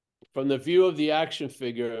 From the view of the action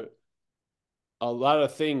figure, a lot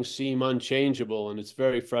of things seem unchangeable, and it's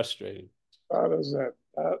very frustrating. That is it.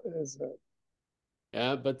 That is it.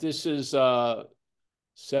 Yeah, but this is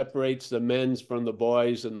separates the men's from the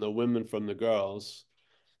boys and the women from the girls.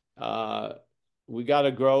 We got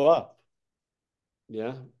to grow up.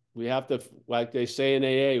 Yeah, we have to, like they say in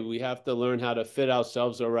AA, we have to learn how to fit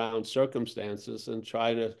ourselves around circumstances and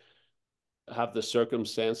try to have the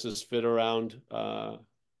circumstances fit around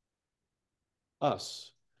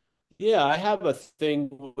us. Yeah, I have a thing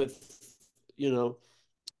with,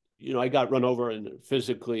 I got run over and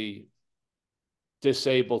physically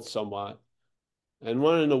disabled somewhat. And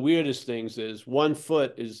one of the weirdest things is one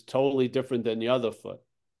foot is totally different than the other foot.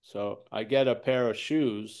 So I get a pair of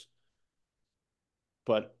shoes,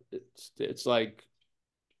 but it's like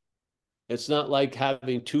it's not like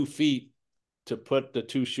having 2 feet to put the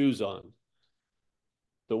two shoes on.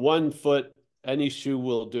 The one foot, any shoe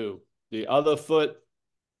will do. The other foot,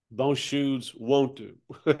 most shoes won't do.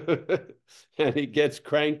 And it gets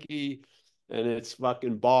cranky and it's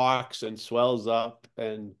fucking barks and swells up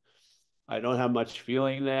and I don't have much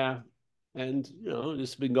feeling there. And, this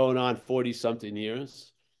has been going on 40 something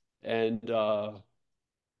years. And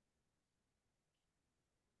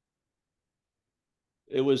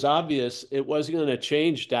it was obvious it wasn't going to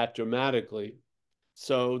change that dramatically.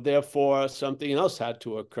 So therefore, something else had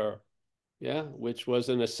to occur, yeah, which was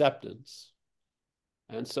an acceptance.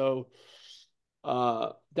 And so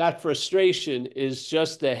that frustration is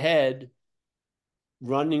just the head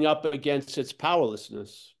running up against its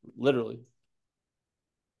powerlessness, literally.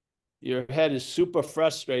 Your head is super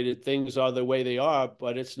frustrated. Things are the way they are,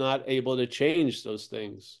 but it's not able to change those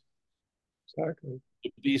things. Exactly.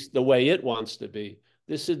 To be the way it wants to be.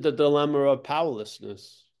 This is the dilemma of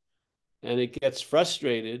powerlessness. And it gets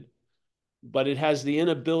frustrated, but it has the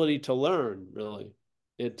inability to learn, really.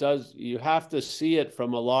 It does. You have to see it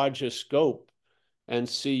from a larger scope and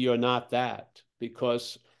see you're not that,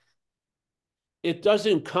 because it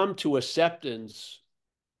doesn't come to acceptance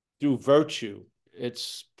through virtue.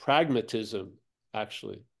 It's pragmatism,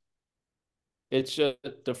 actually. It's just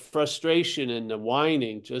the frustration and the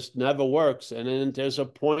whining just never works. And then there's a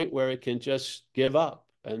point where it can just give up.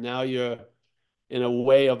 And now you're in a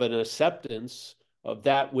way of an acceptance of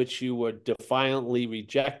that which you were defiantly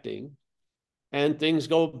rejecting, and things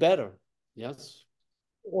go better. Yes.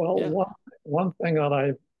 Well, Yeah. one thing that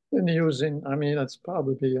I've been using, I mean, it's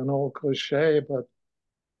probably an old cliche, but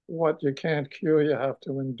what you can't cure, you have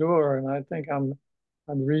to endure. And I think I'm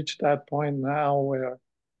reached that point now where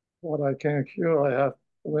what I can't cure, I have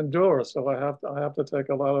to endure. So I have to take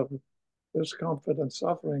a lot of discomfort and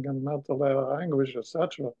suffering and mental anguish,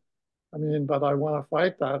 etc. I mean, but I want to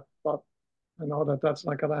fight that, but I know that that's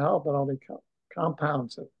not going to help. It only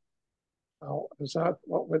compounds it. Now, is that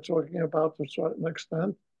what we're talking about to a certain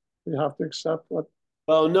extent? We have to accept what.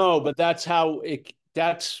 Well, no, but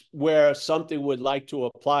that's where something would like to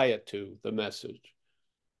apply it to the message.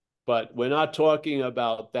 But we're not talking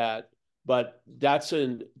about that. But that's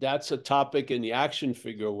a topic in the action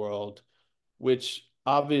figure world, which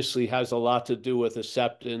obviously has a lot to do with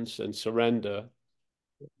acceptance and surrender.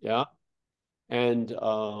 Yeah. And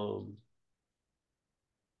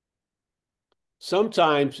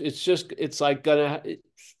sometimes it's like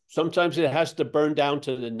sometimes it has to burn down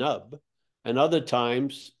to the nub, and other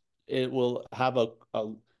times it will have a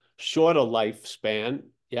shorter lifespan.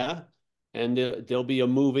 Yeah. And there'll be a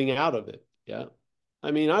moving out of it. Yeah. I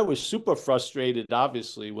mean, I was super frustrated,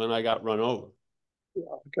 obviously, when I got run over. Yeah,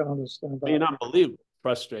 I can understand I mean, that. unbelievable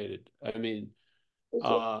frustrated. I mean,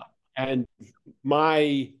 So, and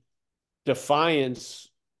my defiance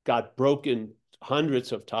got broken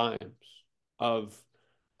hundreds of times of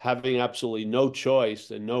having absolutely no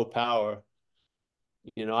choice and no power.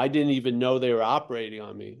 I didn't even know they were operating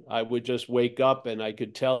on me. I would just wake up and I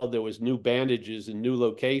could tell there was new bandages in new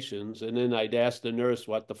locations, and then I'd ask the nurse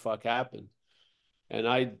what the fuck happened. And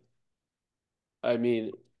I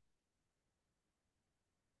mean,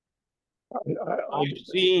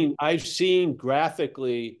 I've seen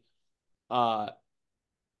graphically,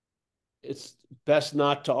 it's best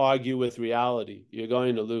not to argue with reality. You're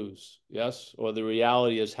going to lose, yes? Or the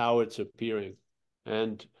reality is how it's appearing.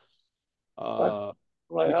 And I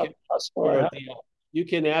you have, can ask for you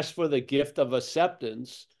can ask for the gift of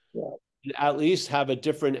acceptance, yeah. and at least have a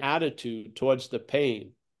different attitude towards the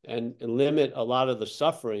pain and limit a lot of the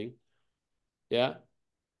suffering. Yeah.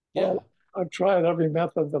 Yeah. Well, I've tried every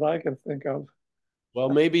method that I can think of. Well,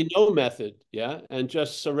 maybe no method. Yeah. And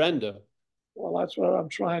just surrender. Well, that's where I'm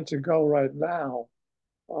trying to go right now.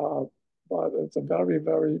 Uh, but it's a very,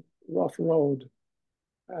 very rough road.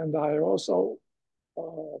 And I also,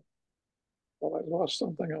 well, I lost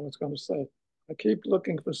something I was going to say. I keep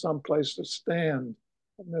looking for some place to stand,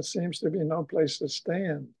 and there seems to be no place to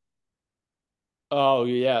stand. Oh,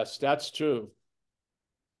 yes, that's true.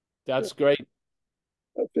 That's great.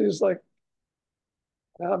 It feels like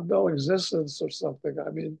I have no existence or something.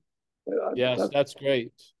 I mean, Yes, that's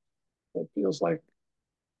great. it feels like,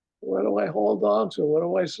 what do I hold on to? What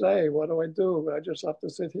do I say? What do I do? I just have to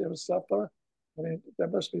sit here and suffer. I mean, there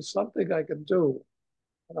must be something I can do.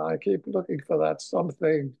 And I keep looking for that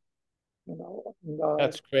something, you know. And,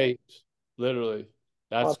 That's great. Literally.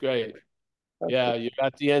 That's great. Yeah, you're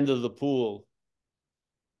at the end of the pool.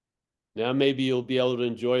 Now maybe you'll be able to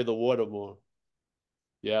enjoy the water more.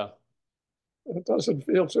 Yeah. it doesn't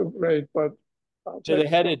feel too great, but I'll To take the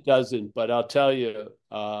head, it doesn't, but I'll tell you,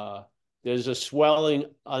 there's a swelling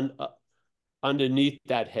underneath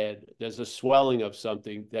that head. There's a swelling of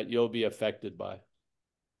something that you'll be affected by.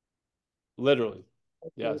 Literally.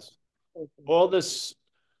 Yes. All this,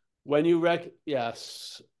 when you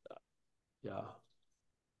yes. Yeah.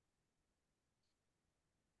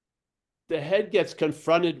 The head gets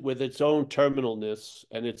confronted with its own terminalness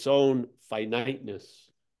and its own finiteness.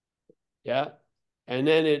 Yeah. And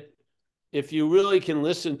then if you really can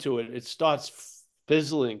listen to it, it starts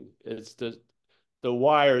fizzling. It's the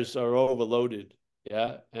wires are overloaded.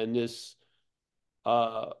 Yeah. And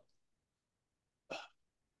uh,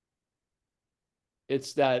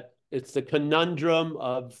 it's the conundrum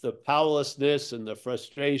of the powerlessness and the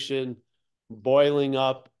frustration boiling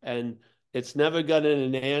up, and it's never ever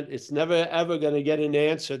going to get an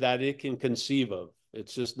answer that it can conceive of.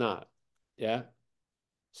 It's just not. Yeah.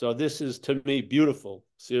 So this is, to me, beautiful.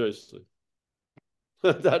 Seriously.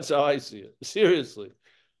 That's how I see it. Seriously.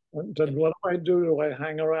 then what do I do? Do I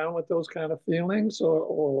hang around with those kind of feelings,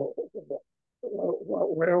 or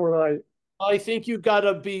where would I? I think you're going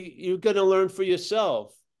to learn for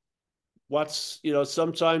yourself.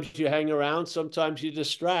 Sometimes you hang around, sometimes you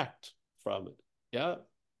distract from it. Yeah.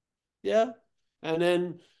 Yeah. And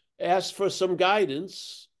then ask for some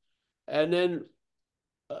guidance, and then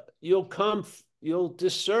you'll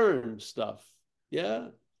discern stuff. Yeah.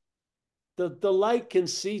 The light can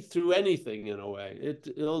see through anything in a way.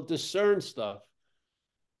 It'll discern stuff.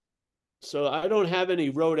 So I don't have any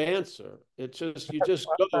rote answer. It's just you just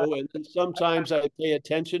go, and then sometimes I pay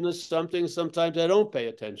attention to something, sometimes I don't pay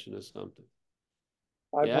attention to something.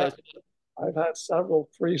 I've Yeah. had, I've had several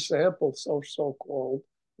free samples, so called,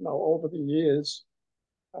 over the years,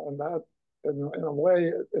 and that, in a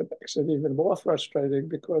way, it makes it even more frustrating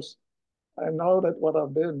because I know that what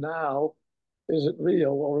I'm in now isn't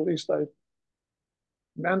real, or at least I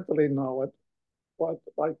mentally know it. But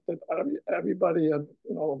like that, everybody and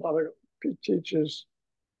a lot of teachers,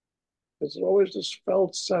 there's always this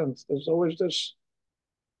felt sense. There's always this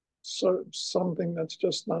something that's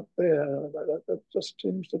just not there. That just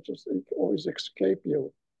seems to just always escapes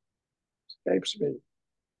me.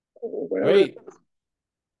 Where is Great.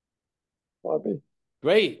 Bobby?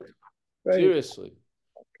 Great. Great. Seriously.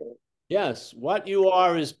 Okay. Yes. What you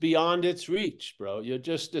are is beyond its reach, bro. You're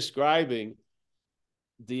just describing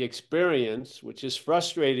the experience, which is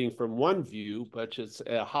frustrating from one view, but it's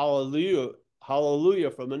a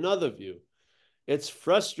hallelujah from another view. It's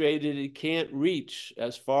frustrated it can't reach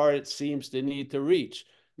as far it seems to need to reach.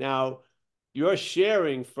 Now, you're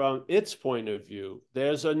sharing from its point of view.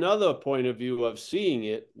 There's another point of view of seeing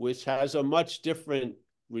it, which has a much different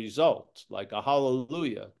result, like a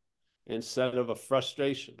hallelujah instead of a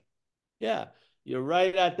frustration. Yeah, you're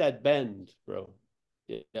right at that bend, bro.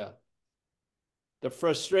 Yeah. The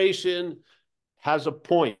frustration has a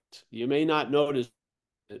point. You may not notice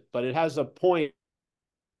it, but it has a point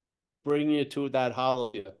bringing you to that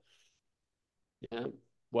hallelujah. Yeah.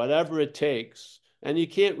 Whatever it takes. And you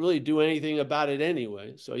can't really do anything about it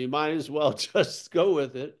anyway. So you might as well just go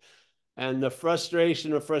with it. And the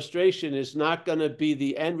frustration is not going to be,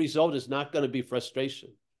 the end result is not going to be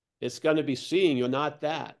frustration. It's going to be seeing you're not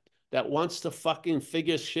that wants to fucking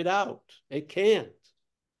figure shit out. It can't.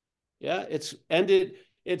 Yeah,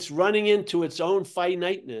 it's running into its own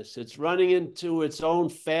finiteness. It's running into its own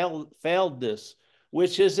failedness,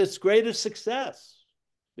 which is its greatest success,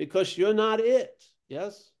 because you're not it.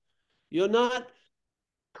 Yes, you're not.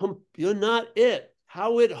 You're not it.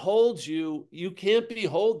 How it holds you, you can't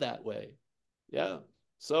behold that way. Yeah.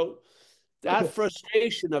 So that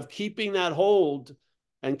frustration of keeping that hold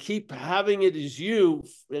and keep having it as you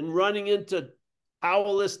and running into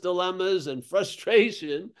powerless dilemmas and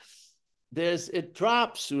frustration, it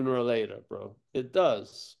drops sooner or later, bro. It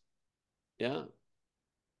does. Yeah.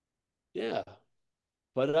 Yeah.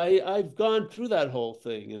 But I've gone through that whole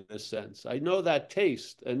thing in a sense. I know that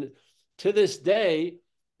taste. And to this day,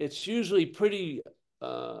 it's usually pretty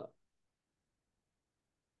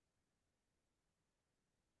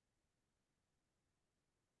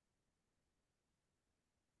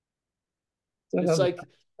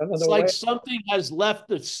it's like something has left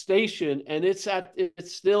the station and it's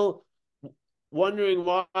still wondering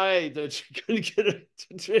why that you're gonna get it.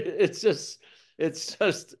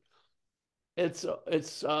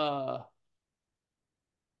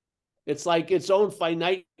 It's like its own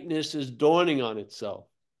finiteness is dawning on itself.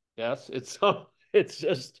 Yes, it's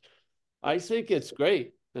just I think it's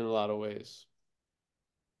great in a lot of ways.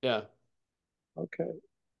 Yeah. Okay.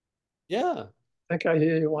 Yeah. I think I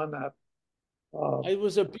hear you on that. It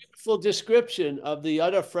was a beautiful description of the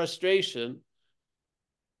utter frustration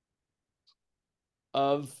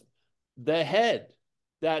of the head,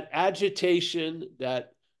 that agitation,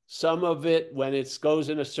 that some of it, when it goes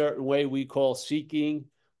in a certain way, we call seeking,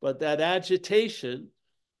 but that agitation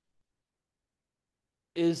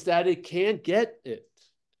is that it can't get it.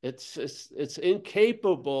 It's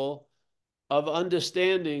incapable of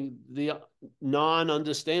understanding the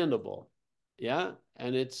non-understandable. Yeah.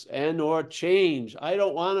 And or change. I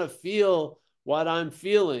don't want to feel what I'm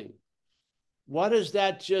feeling. What does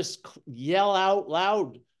that just yell out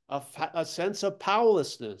loud? A sense of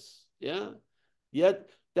powerlessness. Yeah. Yet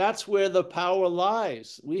that's where the power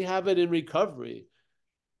lies. We have it in recovery.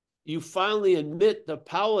 You finally admit the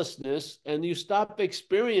powerlessness and you stop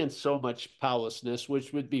experiencing so much powerlessness,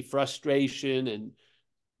 which would be frustration and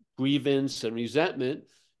grievance and resentment.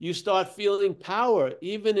 You start feeling power,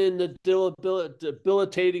 even in the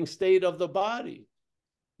debilitating state of the body.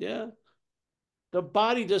 Yeah. The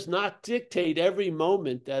body does not dictate every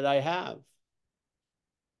moment that I have.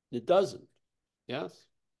 It doesn't. Yes.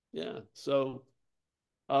 Yeah. So,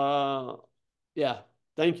 yeah.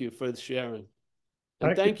 Thank you for sharing.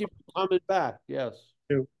 And thank you for coming back. Yes.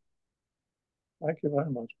 Thank you very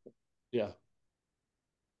much. Yeah.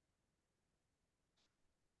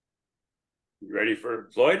 You ready for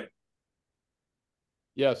Floyd?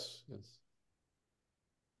 Yes. Yes.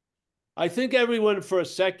 I think everyone for a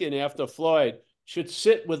second after Floyd should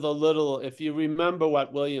sit with a little, if you remember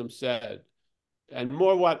what William said, and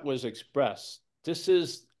more what was expressed. This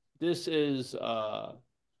is it's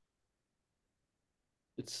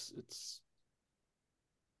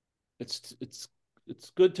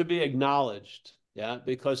good to be acknowledged, yeah,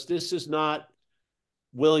 because this is not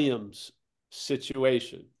William's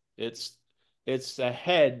situation. It's the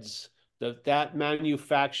heads that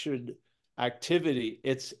manufactured activity.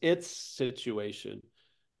 It's its situation.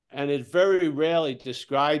 And it very rarely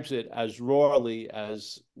describes it as rawly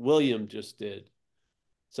as William just did.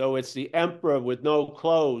 So it's the emperor with no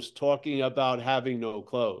clothes talking about having no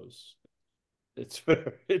clothes. It's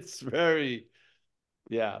very,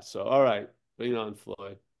 yeah. So, all right, bring on,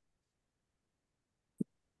 Floyd.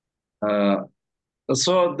 Uh,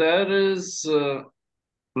 so there is,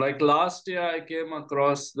 like last year, I came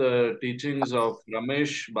across the teachings of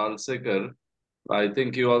Ramesh Balsekar. I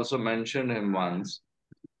think you also mentioned him once.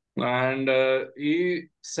 And he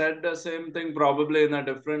said the same thing, probably in a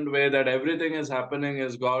different way, that everything is happening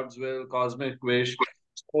is God's will, cosmic wish.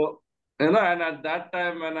 So, and at that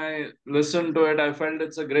time when I listened to it, I felt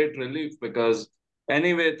it's a great relief because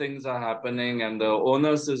anyway, things are happening and the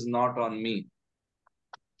onus is not on me.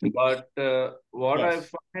 But what I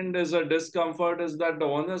Yes. find is a discomfort is that the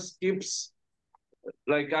onus keeps,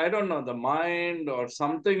 like, I don't know, the mind or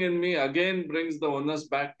something in me again brings the onus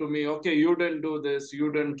back to me. Okay, you didn't do this,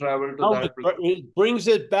 you didn't travel to Oh, that place. it brings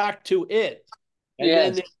it back to it, and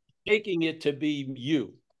then Yes, they're taking it to be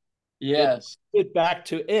you. yes. It back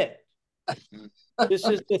to it. This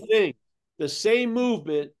is the thing. The same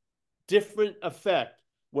movement, different effect.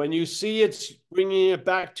 When you see it's bringing it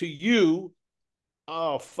back to you,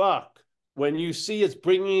 oh, fuck. When you see it's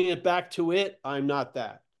bringing it back to it, I'm not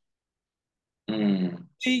that. Mm.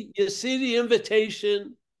 See, you see the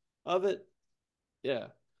invitation of it? Yeah.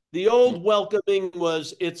 The old welcoming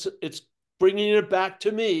was it's bringing it back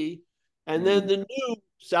to me. And then the new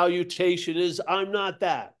salutation is, I'm not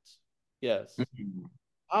that. Yes. Mhm.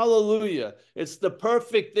 Hallelujah. It's the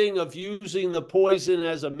perfect thing of using the poison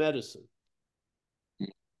as a medicine.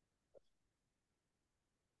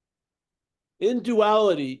 In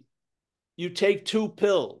duality, you take two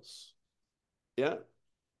pills. Yeah.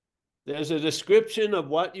 There's a description of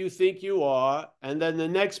what you think you are, and then the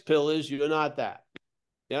next pill is you're not that.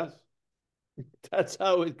 Yes. That's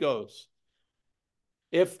how it goes.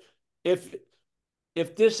 If if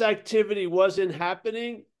if this activity wasn't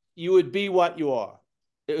happening, you would be what you are.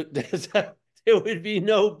 There would be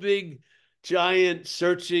no big giant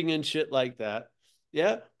searching and shit like that.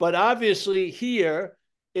 Yeah. But obviously here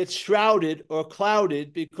it's shrouded or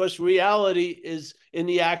clouded because reality is in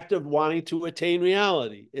the act of wanting to attain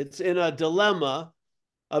reality. It's in a dilemma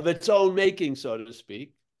of its own making, so to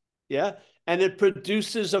speak. Yeah. And it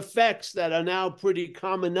produces effects that are now pretty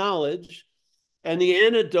common knowledge. And the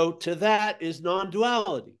antidote to that is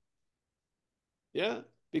non-duality. Yeah.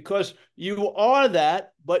 Because you are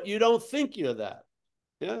that, but you don't think you're that.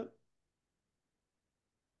 Yeah.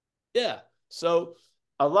 Yeah. So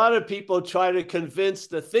a lot of people try to convince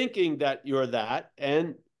the thinking that you're that,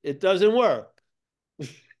 and it doesn't work.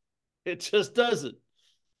 It just doesn't.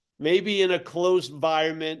 Maybe in a closed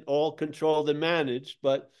environment, all controlled and managed,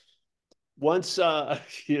 but once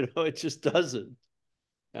it just doesn't.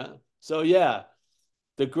 Yeah. So yeah,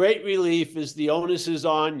 the great relief is the onus is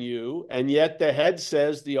on you, and yet the head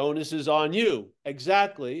says the onus is on you.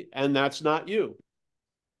 Exactly, and that's not you.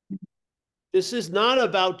 This is not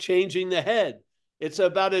about changing the head. It's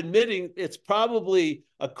about admitting it's probably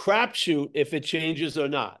a crapshoot if it changes or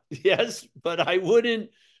not. Yes, but I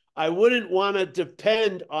wouldn't want to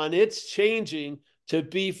depend on its changing to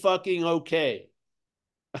be fucking okay.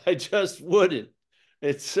 I just wouldn't.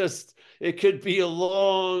 It's just, it could be a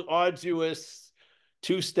long, arduous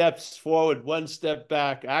 2 steps forward, 1 step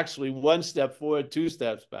back, actually 1 step forward, 2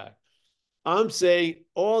 steps back. I'm saying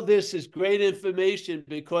all this is great information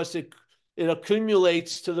because it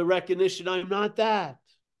accumulates to the recognition I'm not that.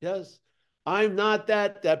 Yes. I'm not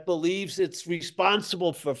that believes it's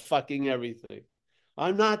responsible for fucking everything.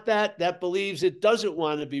 I'm not that believes it doesn't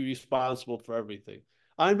want to be responsible for everything.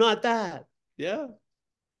 I'm not that. Yeah.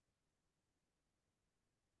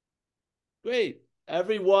 Great.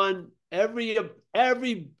 Everyone, every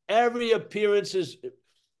appearance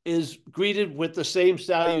is greeted with the same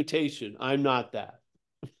salutation. I'm not that.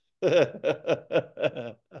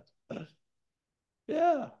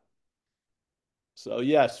 Yeah. So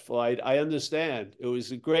yes, Floyd, I understand. It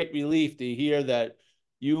was a great relief to hear that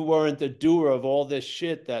you weren't the doer of all this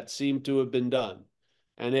shit that seemed to have been done.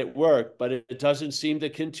 And it worked, but it doesn't seem to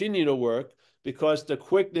continue to work because the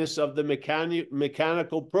quickness of the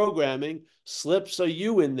mechanical programming slips a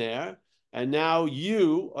you in there. And now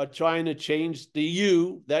you are trying to change the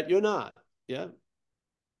you that you're not. Yeah.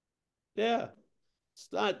 Yeah.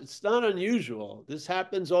 It's not unusual. This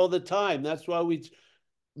happens all the time. That's why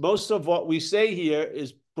most of what we say here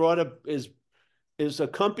is brought up is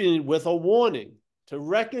accompanied with a warning to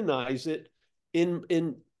recognize it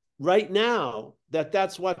in right now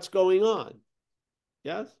that's what's going on.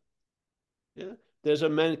 Yes. Yeah. There's a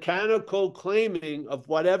mechanical claiming of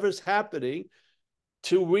whatever's happening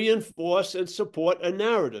to reinforce and support a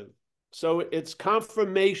narrative. So it's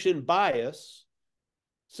confirmation bias.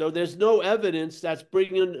 So there's no evidence that's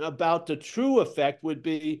bringing about the true effect would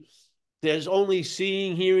be there's only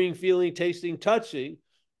seeing, hearing, feeling, tasting, touching.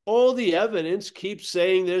 All the evidence keeps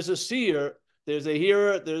saying there's a seer, there's a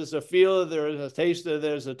hearer, there's a feeler, there's a taster,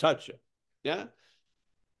 there's a toucher. Yeah.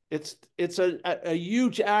 It's a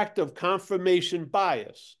huge act of confirmation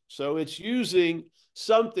bias. So it's using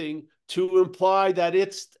something to imply that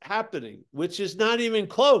it's happening, which is not even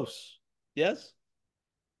close. Yes.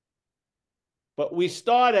 But we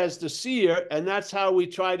start as the seer, and that's how we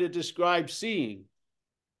try to describe seeing.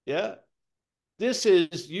 Yeah. This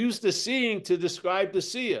is use the seeing to describe the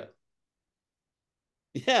seer.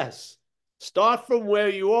 Yes. Start from where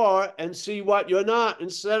you are and see what you're not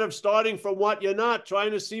instead of starting from what you're not,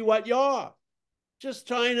 trying to see what you are. Just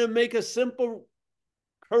trying to make a simple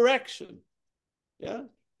correction. Yeah.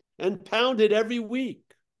 And pound it every week.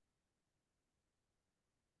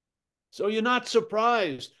 So you're not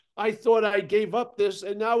surprised. I thought I gave up this,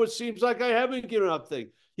 and now it seems like I haven't given up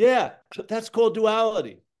things. Yeah, that's called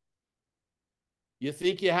duality. You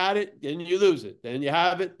think you had it, then you lose it. Then you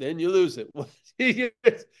have it, then you lose it.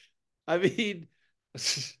 I mean,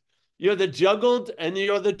 you're the juggled and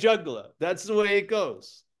you're the juggler. That's the way it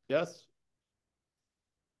goes. Yes?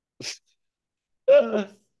 The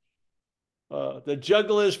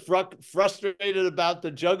juggler is frustrated about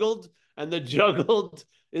the juggled, and the juggled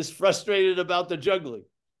is frustrated about the juggling.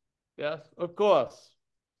 Yes, of course.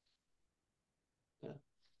 Yeah.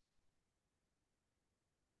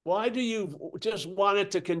 Why do you just want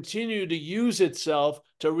it to continue to use itself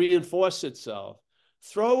to reinforce itself?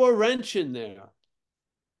 Throw a wrench in there.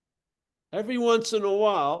 Every once in a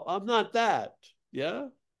while, I'm not that. Yeah.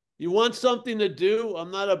 You want something to do? I'm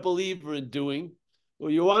not a believer in doing. Well,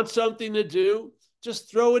 you want something to do? Just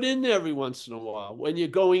throw it in there every once in a while. When you're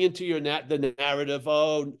going into the narrative,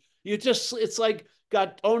 oh, it's like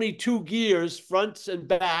got only two gears, fronts and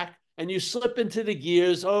back, and you slip into the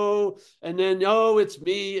gears, oh, and then, oh, it's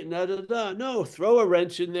me, and da, da, da. No, throw a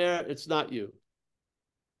wrench in there. It's not you.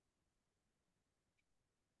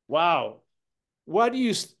 Wow. Why do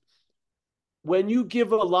you, when you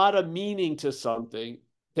give a lot of meaning to something,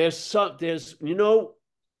 there's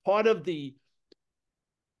part of the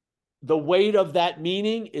weight of that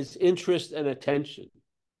meaning is interest and attention.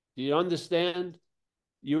 Do you understand?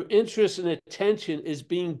 Your interest and attention is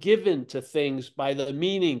being given to things by the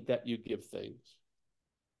meaning that you give things.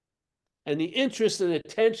 And the interest and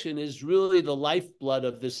attention is really the lifeblood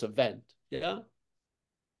of this event. Yeah.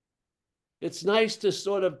 It's nice to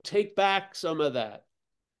sort of take back some of that.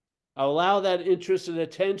 Allow that interest and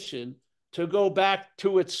attention to go back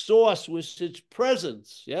to its source, which is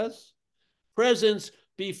presence. Yes? Presence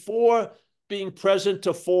before being present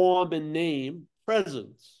to form and name,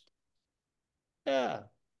 presence. Yeah.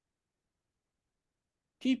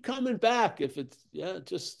 Keep coming back if it's, yeah,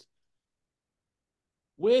 just,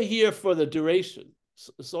 we're here for the duration.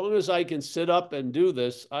 As long as I can sit up and do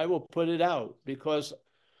this, I will put it out because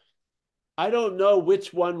I don't know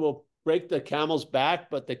which one will break the camel's back,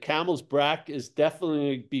 but the camel's back is definitely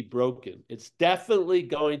going to be broken. It's definitely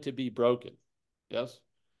going to be broken. Yes.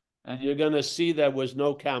 And you're going to see there was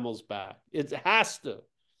no camel's back. It has to.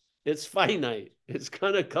 It's finite. It's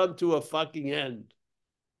going to come to a fucking end.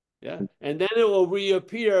 Yeah. And then it will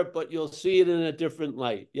reappear, but you'll see it in a different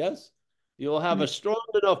light. Yes. You'll have a strong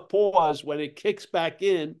enough pause when it kicks back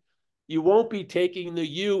in. You won't be taking the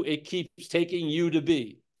you, it keeps taking you to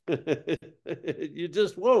be. You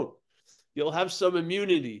just won't. You'll have some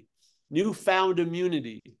immunity, newfound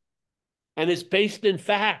immunity. And it's based in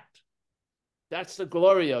fact. That's the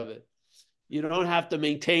glory of it. You don't have to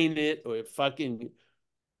maintain it or fucking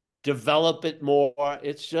develop it more.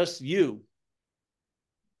 It's just you,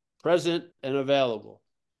 present and available.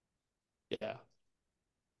 Yeah.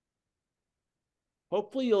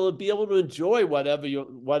 Hopefully you'll be able to enjoy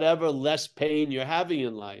whatever less pain you're having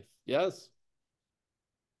in life. Yes.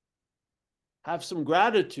 Have some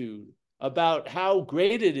gratitude about how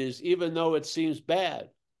great it is, even though it seems bad.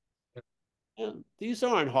 Yeah, these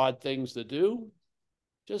aren't hard things to do.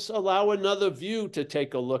 Just allow another view to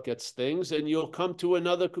take a look at things and you'll come to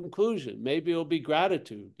another conclusion. Maybe it'll be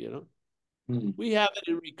gratitude, We have it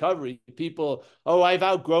in recovery. People, oh, I've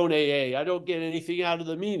outgrown AA. I don't get anything out of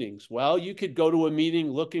the meetings. Well, you could go to a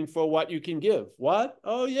meeting looking for what you can give. What?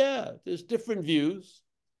 Oh, yeah, there's different views.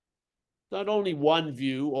 Not only one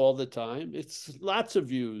view all the time, it's lots of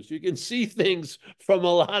views. You can see things from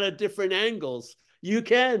a lot of different angles. You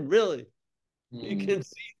can, really. You can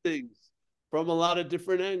see things from a lot of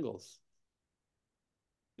different angles.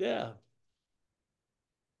 Yeah.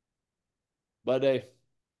 But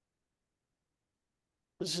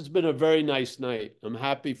this has been a very nice night. I'm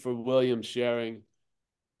happy for William sharing.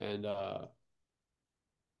 And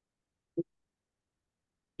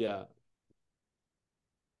yeah.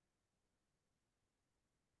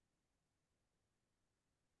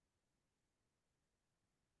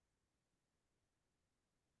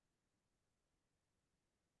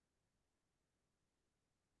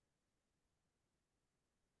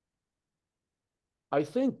 I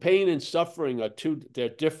think pain and suffering they're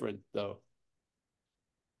different though.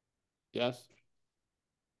 Yes.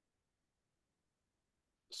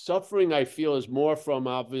 Suffering, I feel, is more from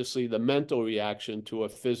obviously the mental reaction to a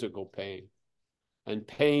physical pain. And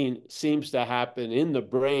pain seems to happen in the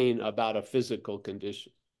brain about a physical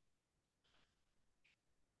condition.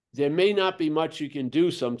 There may not be much you can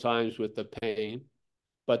do sometimes with the pain,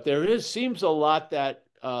 but seems a lot that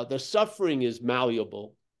the suffering is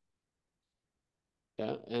malleable.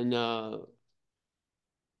 Yeah. And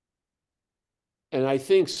I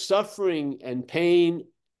think suffering and pain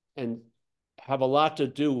and have a lot to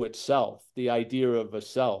do with self, the idea of a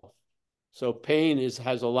self. So pain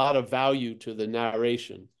has a lot of value to the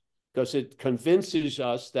narration because it convinces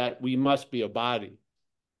us that we must be a body.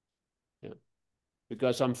 Yeah.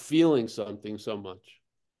 Because I'm feeling something so much.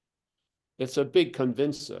 It's a big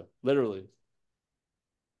convincer, literally.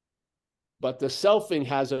 But the selfing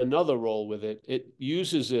has another role with it. It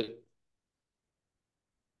uses it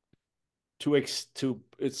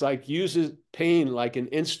it's like uses pain like an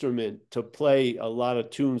instrument to play a lot of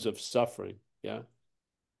tunes of suffering. Yeah.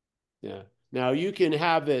 Yeah. Now you can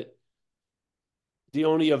have it, the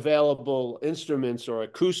only available instruments are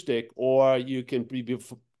acoustic, or you can be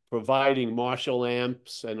providing Marshall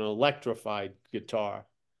amps and an electrified guitar.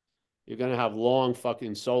 You're going to have long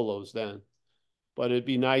fucking solos then. But it'd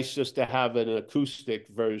be nice just to have an acoustic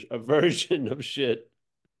version of shit.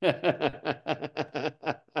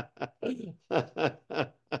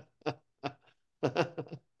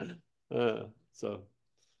 So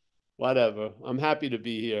whatever. I'm happy to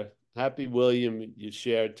be here. Happy William, you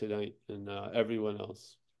shared tonight, and everyone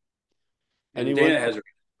else. And Anyone? Dana has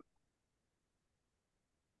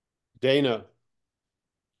Dana.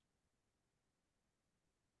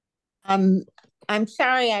 I'm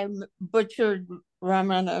sorry I butchered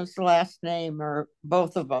Ramana's last name or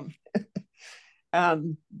both of them.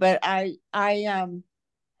 But I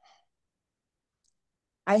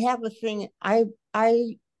have a thing. I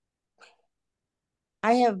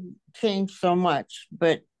have changed so much,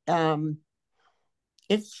 but I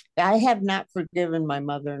have not forgiven my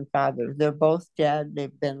mother and father. They're both dead.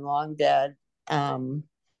 They've been long dead.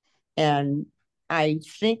 And I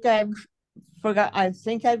think I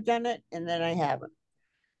think I've done it, and then I haven't.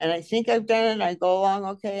 And I think I've done it, and I go along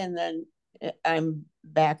okay, and then I'm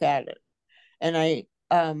back at it. And I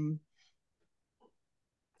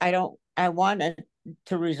want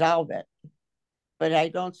to resolve it, but I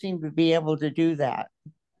don't seem to be able to do that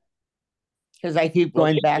because I keep Well,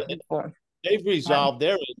 going back and forth. they've resolved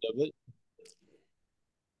their end of it.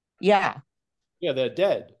 Yeah, Yeah, they're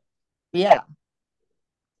dead. yeah.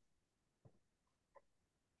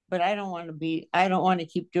 But I don't want to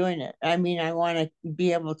keep doing it. I mean, I want to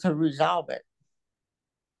be able to resolve it.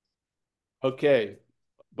 Okay.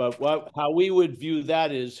 But how we would view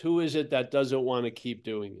that is, who is it that doesn't want to keep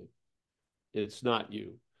doing it? It's not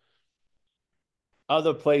you.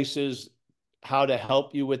 Other places, how to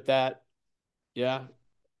help you with that. Yeah.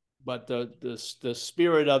 But the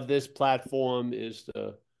spirit of this platform is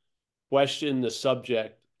to question the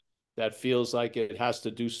subject that feels like it has to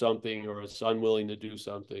do something or is unwilling to do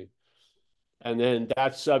something. And then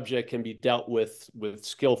that subject can be dealt with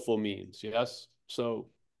skillful means. Yes. So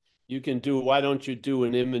why don't you do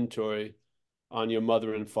an inventory on your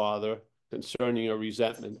mother and father concerning your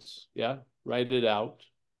resentments? Yeah. Write it out.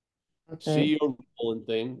 Okay. See your role in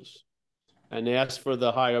things and ask for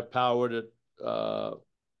the higher power to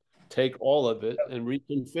take all of it and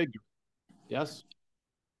reconfigure. Yes.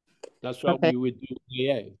 That's what Okay. we would do in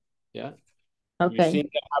AA. Yeah. You Okay. seem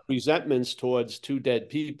to have resentments towards two dead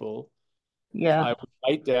people. Yeah. I would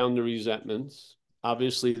write down the resentments.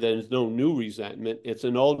 Obviously, there's no new resentment. It's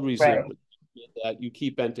an old Right. resentment that you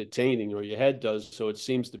keep entertaining, or your head does, so it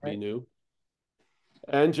seems to be new.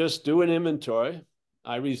 And just do an inventory.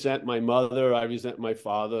 I resent my mother. I resent my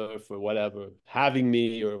father for whatever, having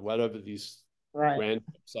me or whatever these Right.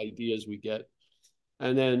 random ideas we get.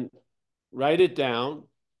 And then write it down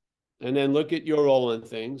and then look at your role in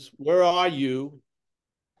things. Where are you?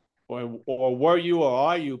 Or were you or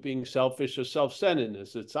are you being selfish or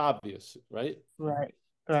self-centeredness? It's obvious, right? Right.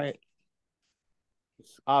 Right.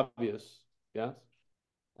 It's obvious, yes.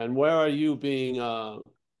 And where are you being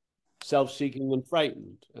self-seeking and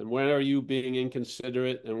frightened? And when are you being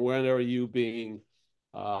inconsiderate? And when are you being,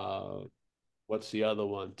 what's the other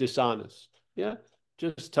one? Dishonest. Yeah,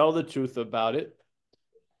 just tell the truth about it.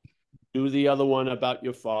 Do the other one about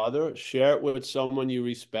your father. Share it with someone you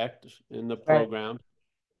respect in the program.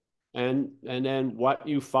 And then what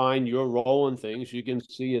you find your role in things, you can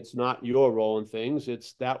see it's not your role in things.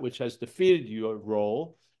 It's that which has defeated your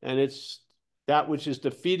role. And it's that which has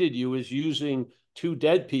defeated you is using two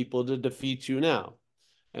dead people to defeat you now.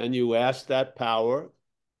 And you ask that power,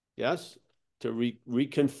 yes, to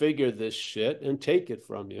reconfigure this shit and take it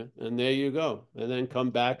from you. And there you go. And then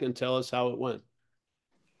come back and tell us how it went.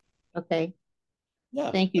 Okay.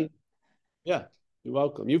 Yeah. Thank you. Yeah. You're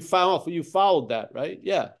welcome. You followed that, right?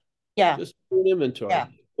 Yeah. Yeah. Just do an inventory. Yeah.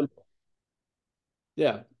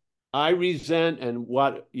 Yeah. I resent and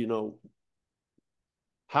what,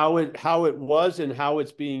 how it was and how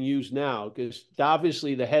it's being used now, because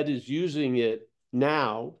obviously the head is using it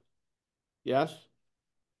now, yes,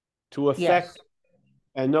 to affect, Yes.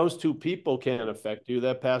 and those two people can't affect you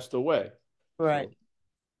that passed away. Right. So,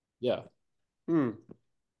 yeah.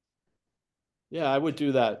 Yeah, I would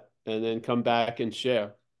do that and then come back and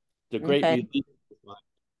share the great Okay. relief.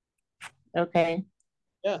 Okay.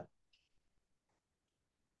 Yeah.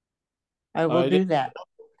 I All will right. do that.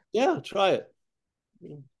 Yeah, try it.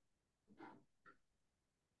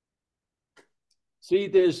 See,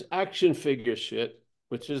 there's action figure shit,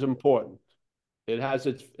 which is important. It has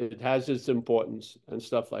its importance and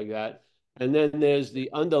stuff like that. And then there's the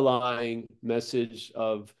underlying message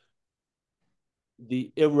of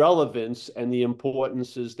the irrelevance and the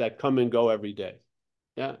importances that come and go every day.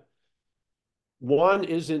 Yeah. One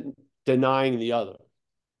isn't denying the other.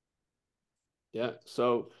 Yeah.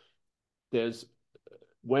 So there's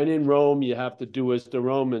when in Rome, you have to do as the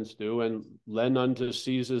Romans do and lend unto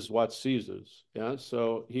Caesar's what Caesar's. Yeah.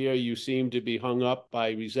 So here you seem to be hung up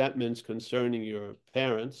by resentments concerning your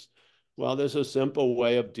parents. Well, there's a simple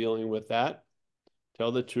way of dealing with that.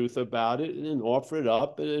 Tell the truth about it and then offer it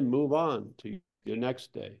up and then move on to your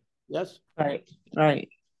next day. Yes. Right. Right.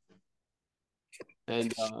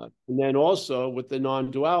 And then also with the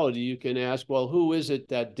non-duality, you can ask, well, who is it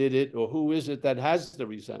that did it, or who is it that has the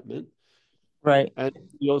resentment? Right. And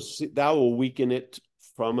you'll see that will weaken it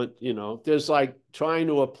from it. You know, there's like trying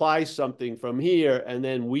to apply something from here and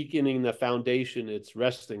then weakening the foundation it's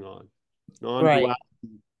resting on. Non-duality Right.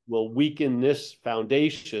 will weaken this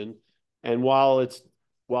foundation, and while it's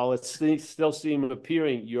still seem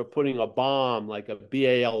appearing, you're putting a bomb, like a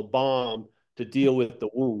BAL bomb, to deal with the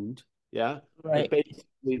wound. Yeah. But Right.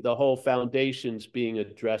 basically, the whole foundation's being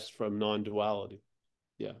addressed from non-duality.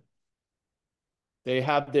 Yeah. They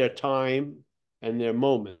have their time and their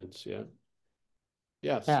moments. Yeah.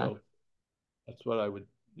 Yeah. Yeah. So that's what I would,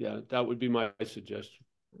 yeah, that would be my suggestion.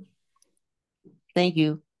 Thank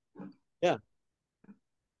you. Yeah.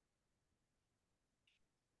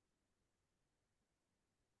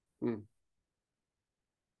 Hmm.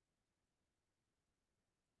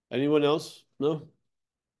 Anyone else? No?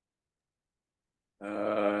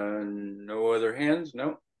 No other hands?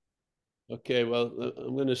 No. Okay, well,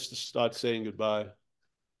 I'm going to start saying goodbye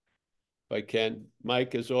if I can.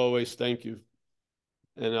 Mike, as always, thank you.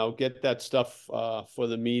 And I'll get that stuff for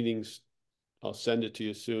the meetings. I'll send it to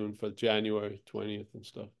you soon for January 20th and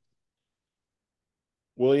stuff.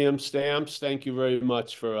 William Stamps, thank you very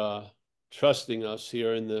much for trusting us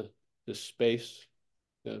here in this space.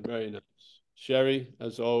 Yeah, very nice. Sherry,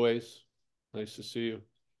 as always, nice to see you.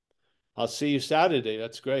 I'll see you Saturday.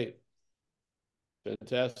 That's great.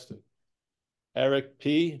 Fantastic. Eric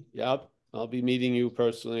P. Yep. I'll be meeting you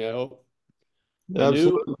personally, I hope. Anu,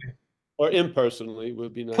 Absolutely. or impersonally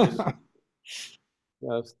would be nice.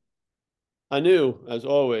 Yes. Anu, as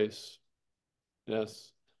always.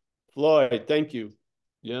 Yes. Floyd, thank you.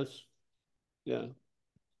 Yes. Yeah.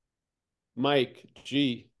 Mike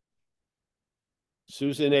G.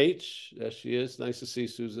 Susan H. There she is. Nice to see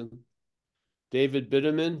Susan. David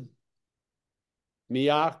Bitterman.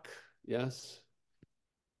 Miak. Yes.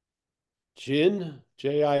 Jin.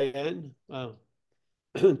 Jin. Wow.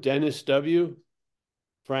 Dennis W.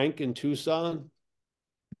 Frank in Tucson.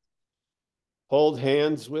 Hold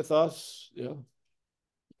hands with us. Yeah.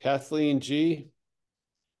 Kathleen G.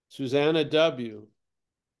 Susanna W.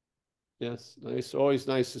 Yes, nice. Always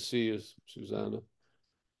nice to see you, Susanna.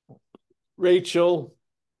 Rachel.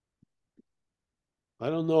 I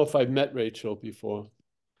don't know if I've met Rachel before.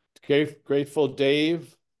 Grateful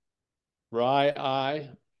Dave. Rye I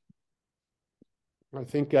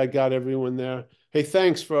think I got everyone there. Hey,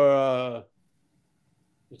 thanks for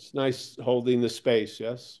it's nice holding the space,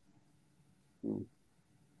 yes?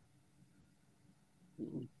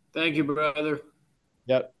 Thank you, brother.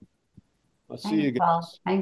 Yep. I'll see you Thanks, Paul. guys. Thanks.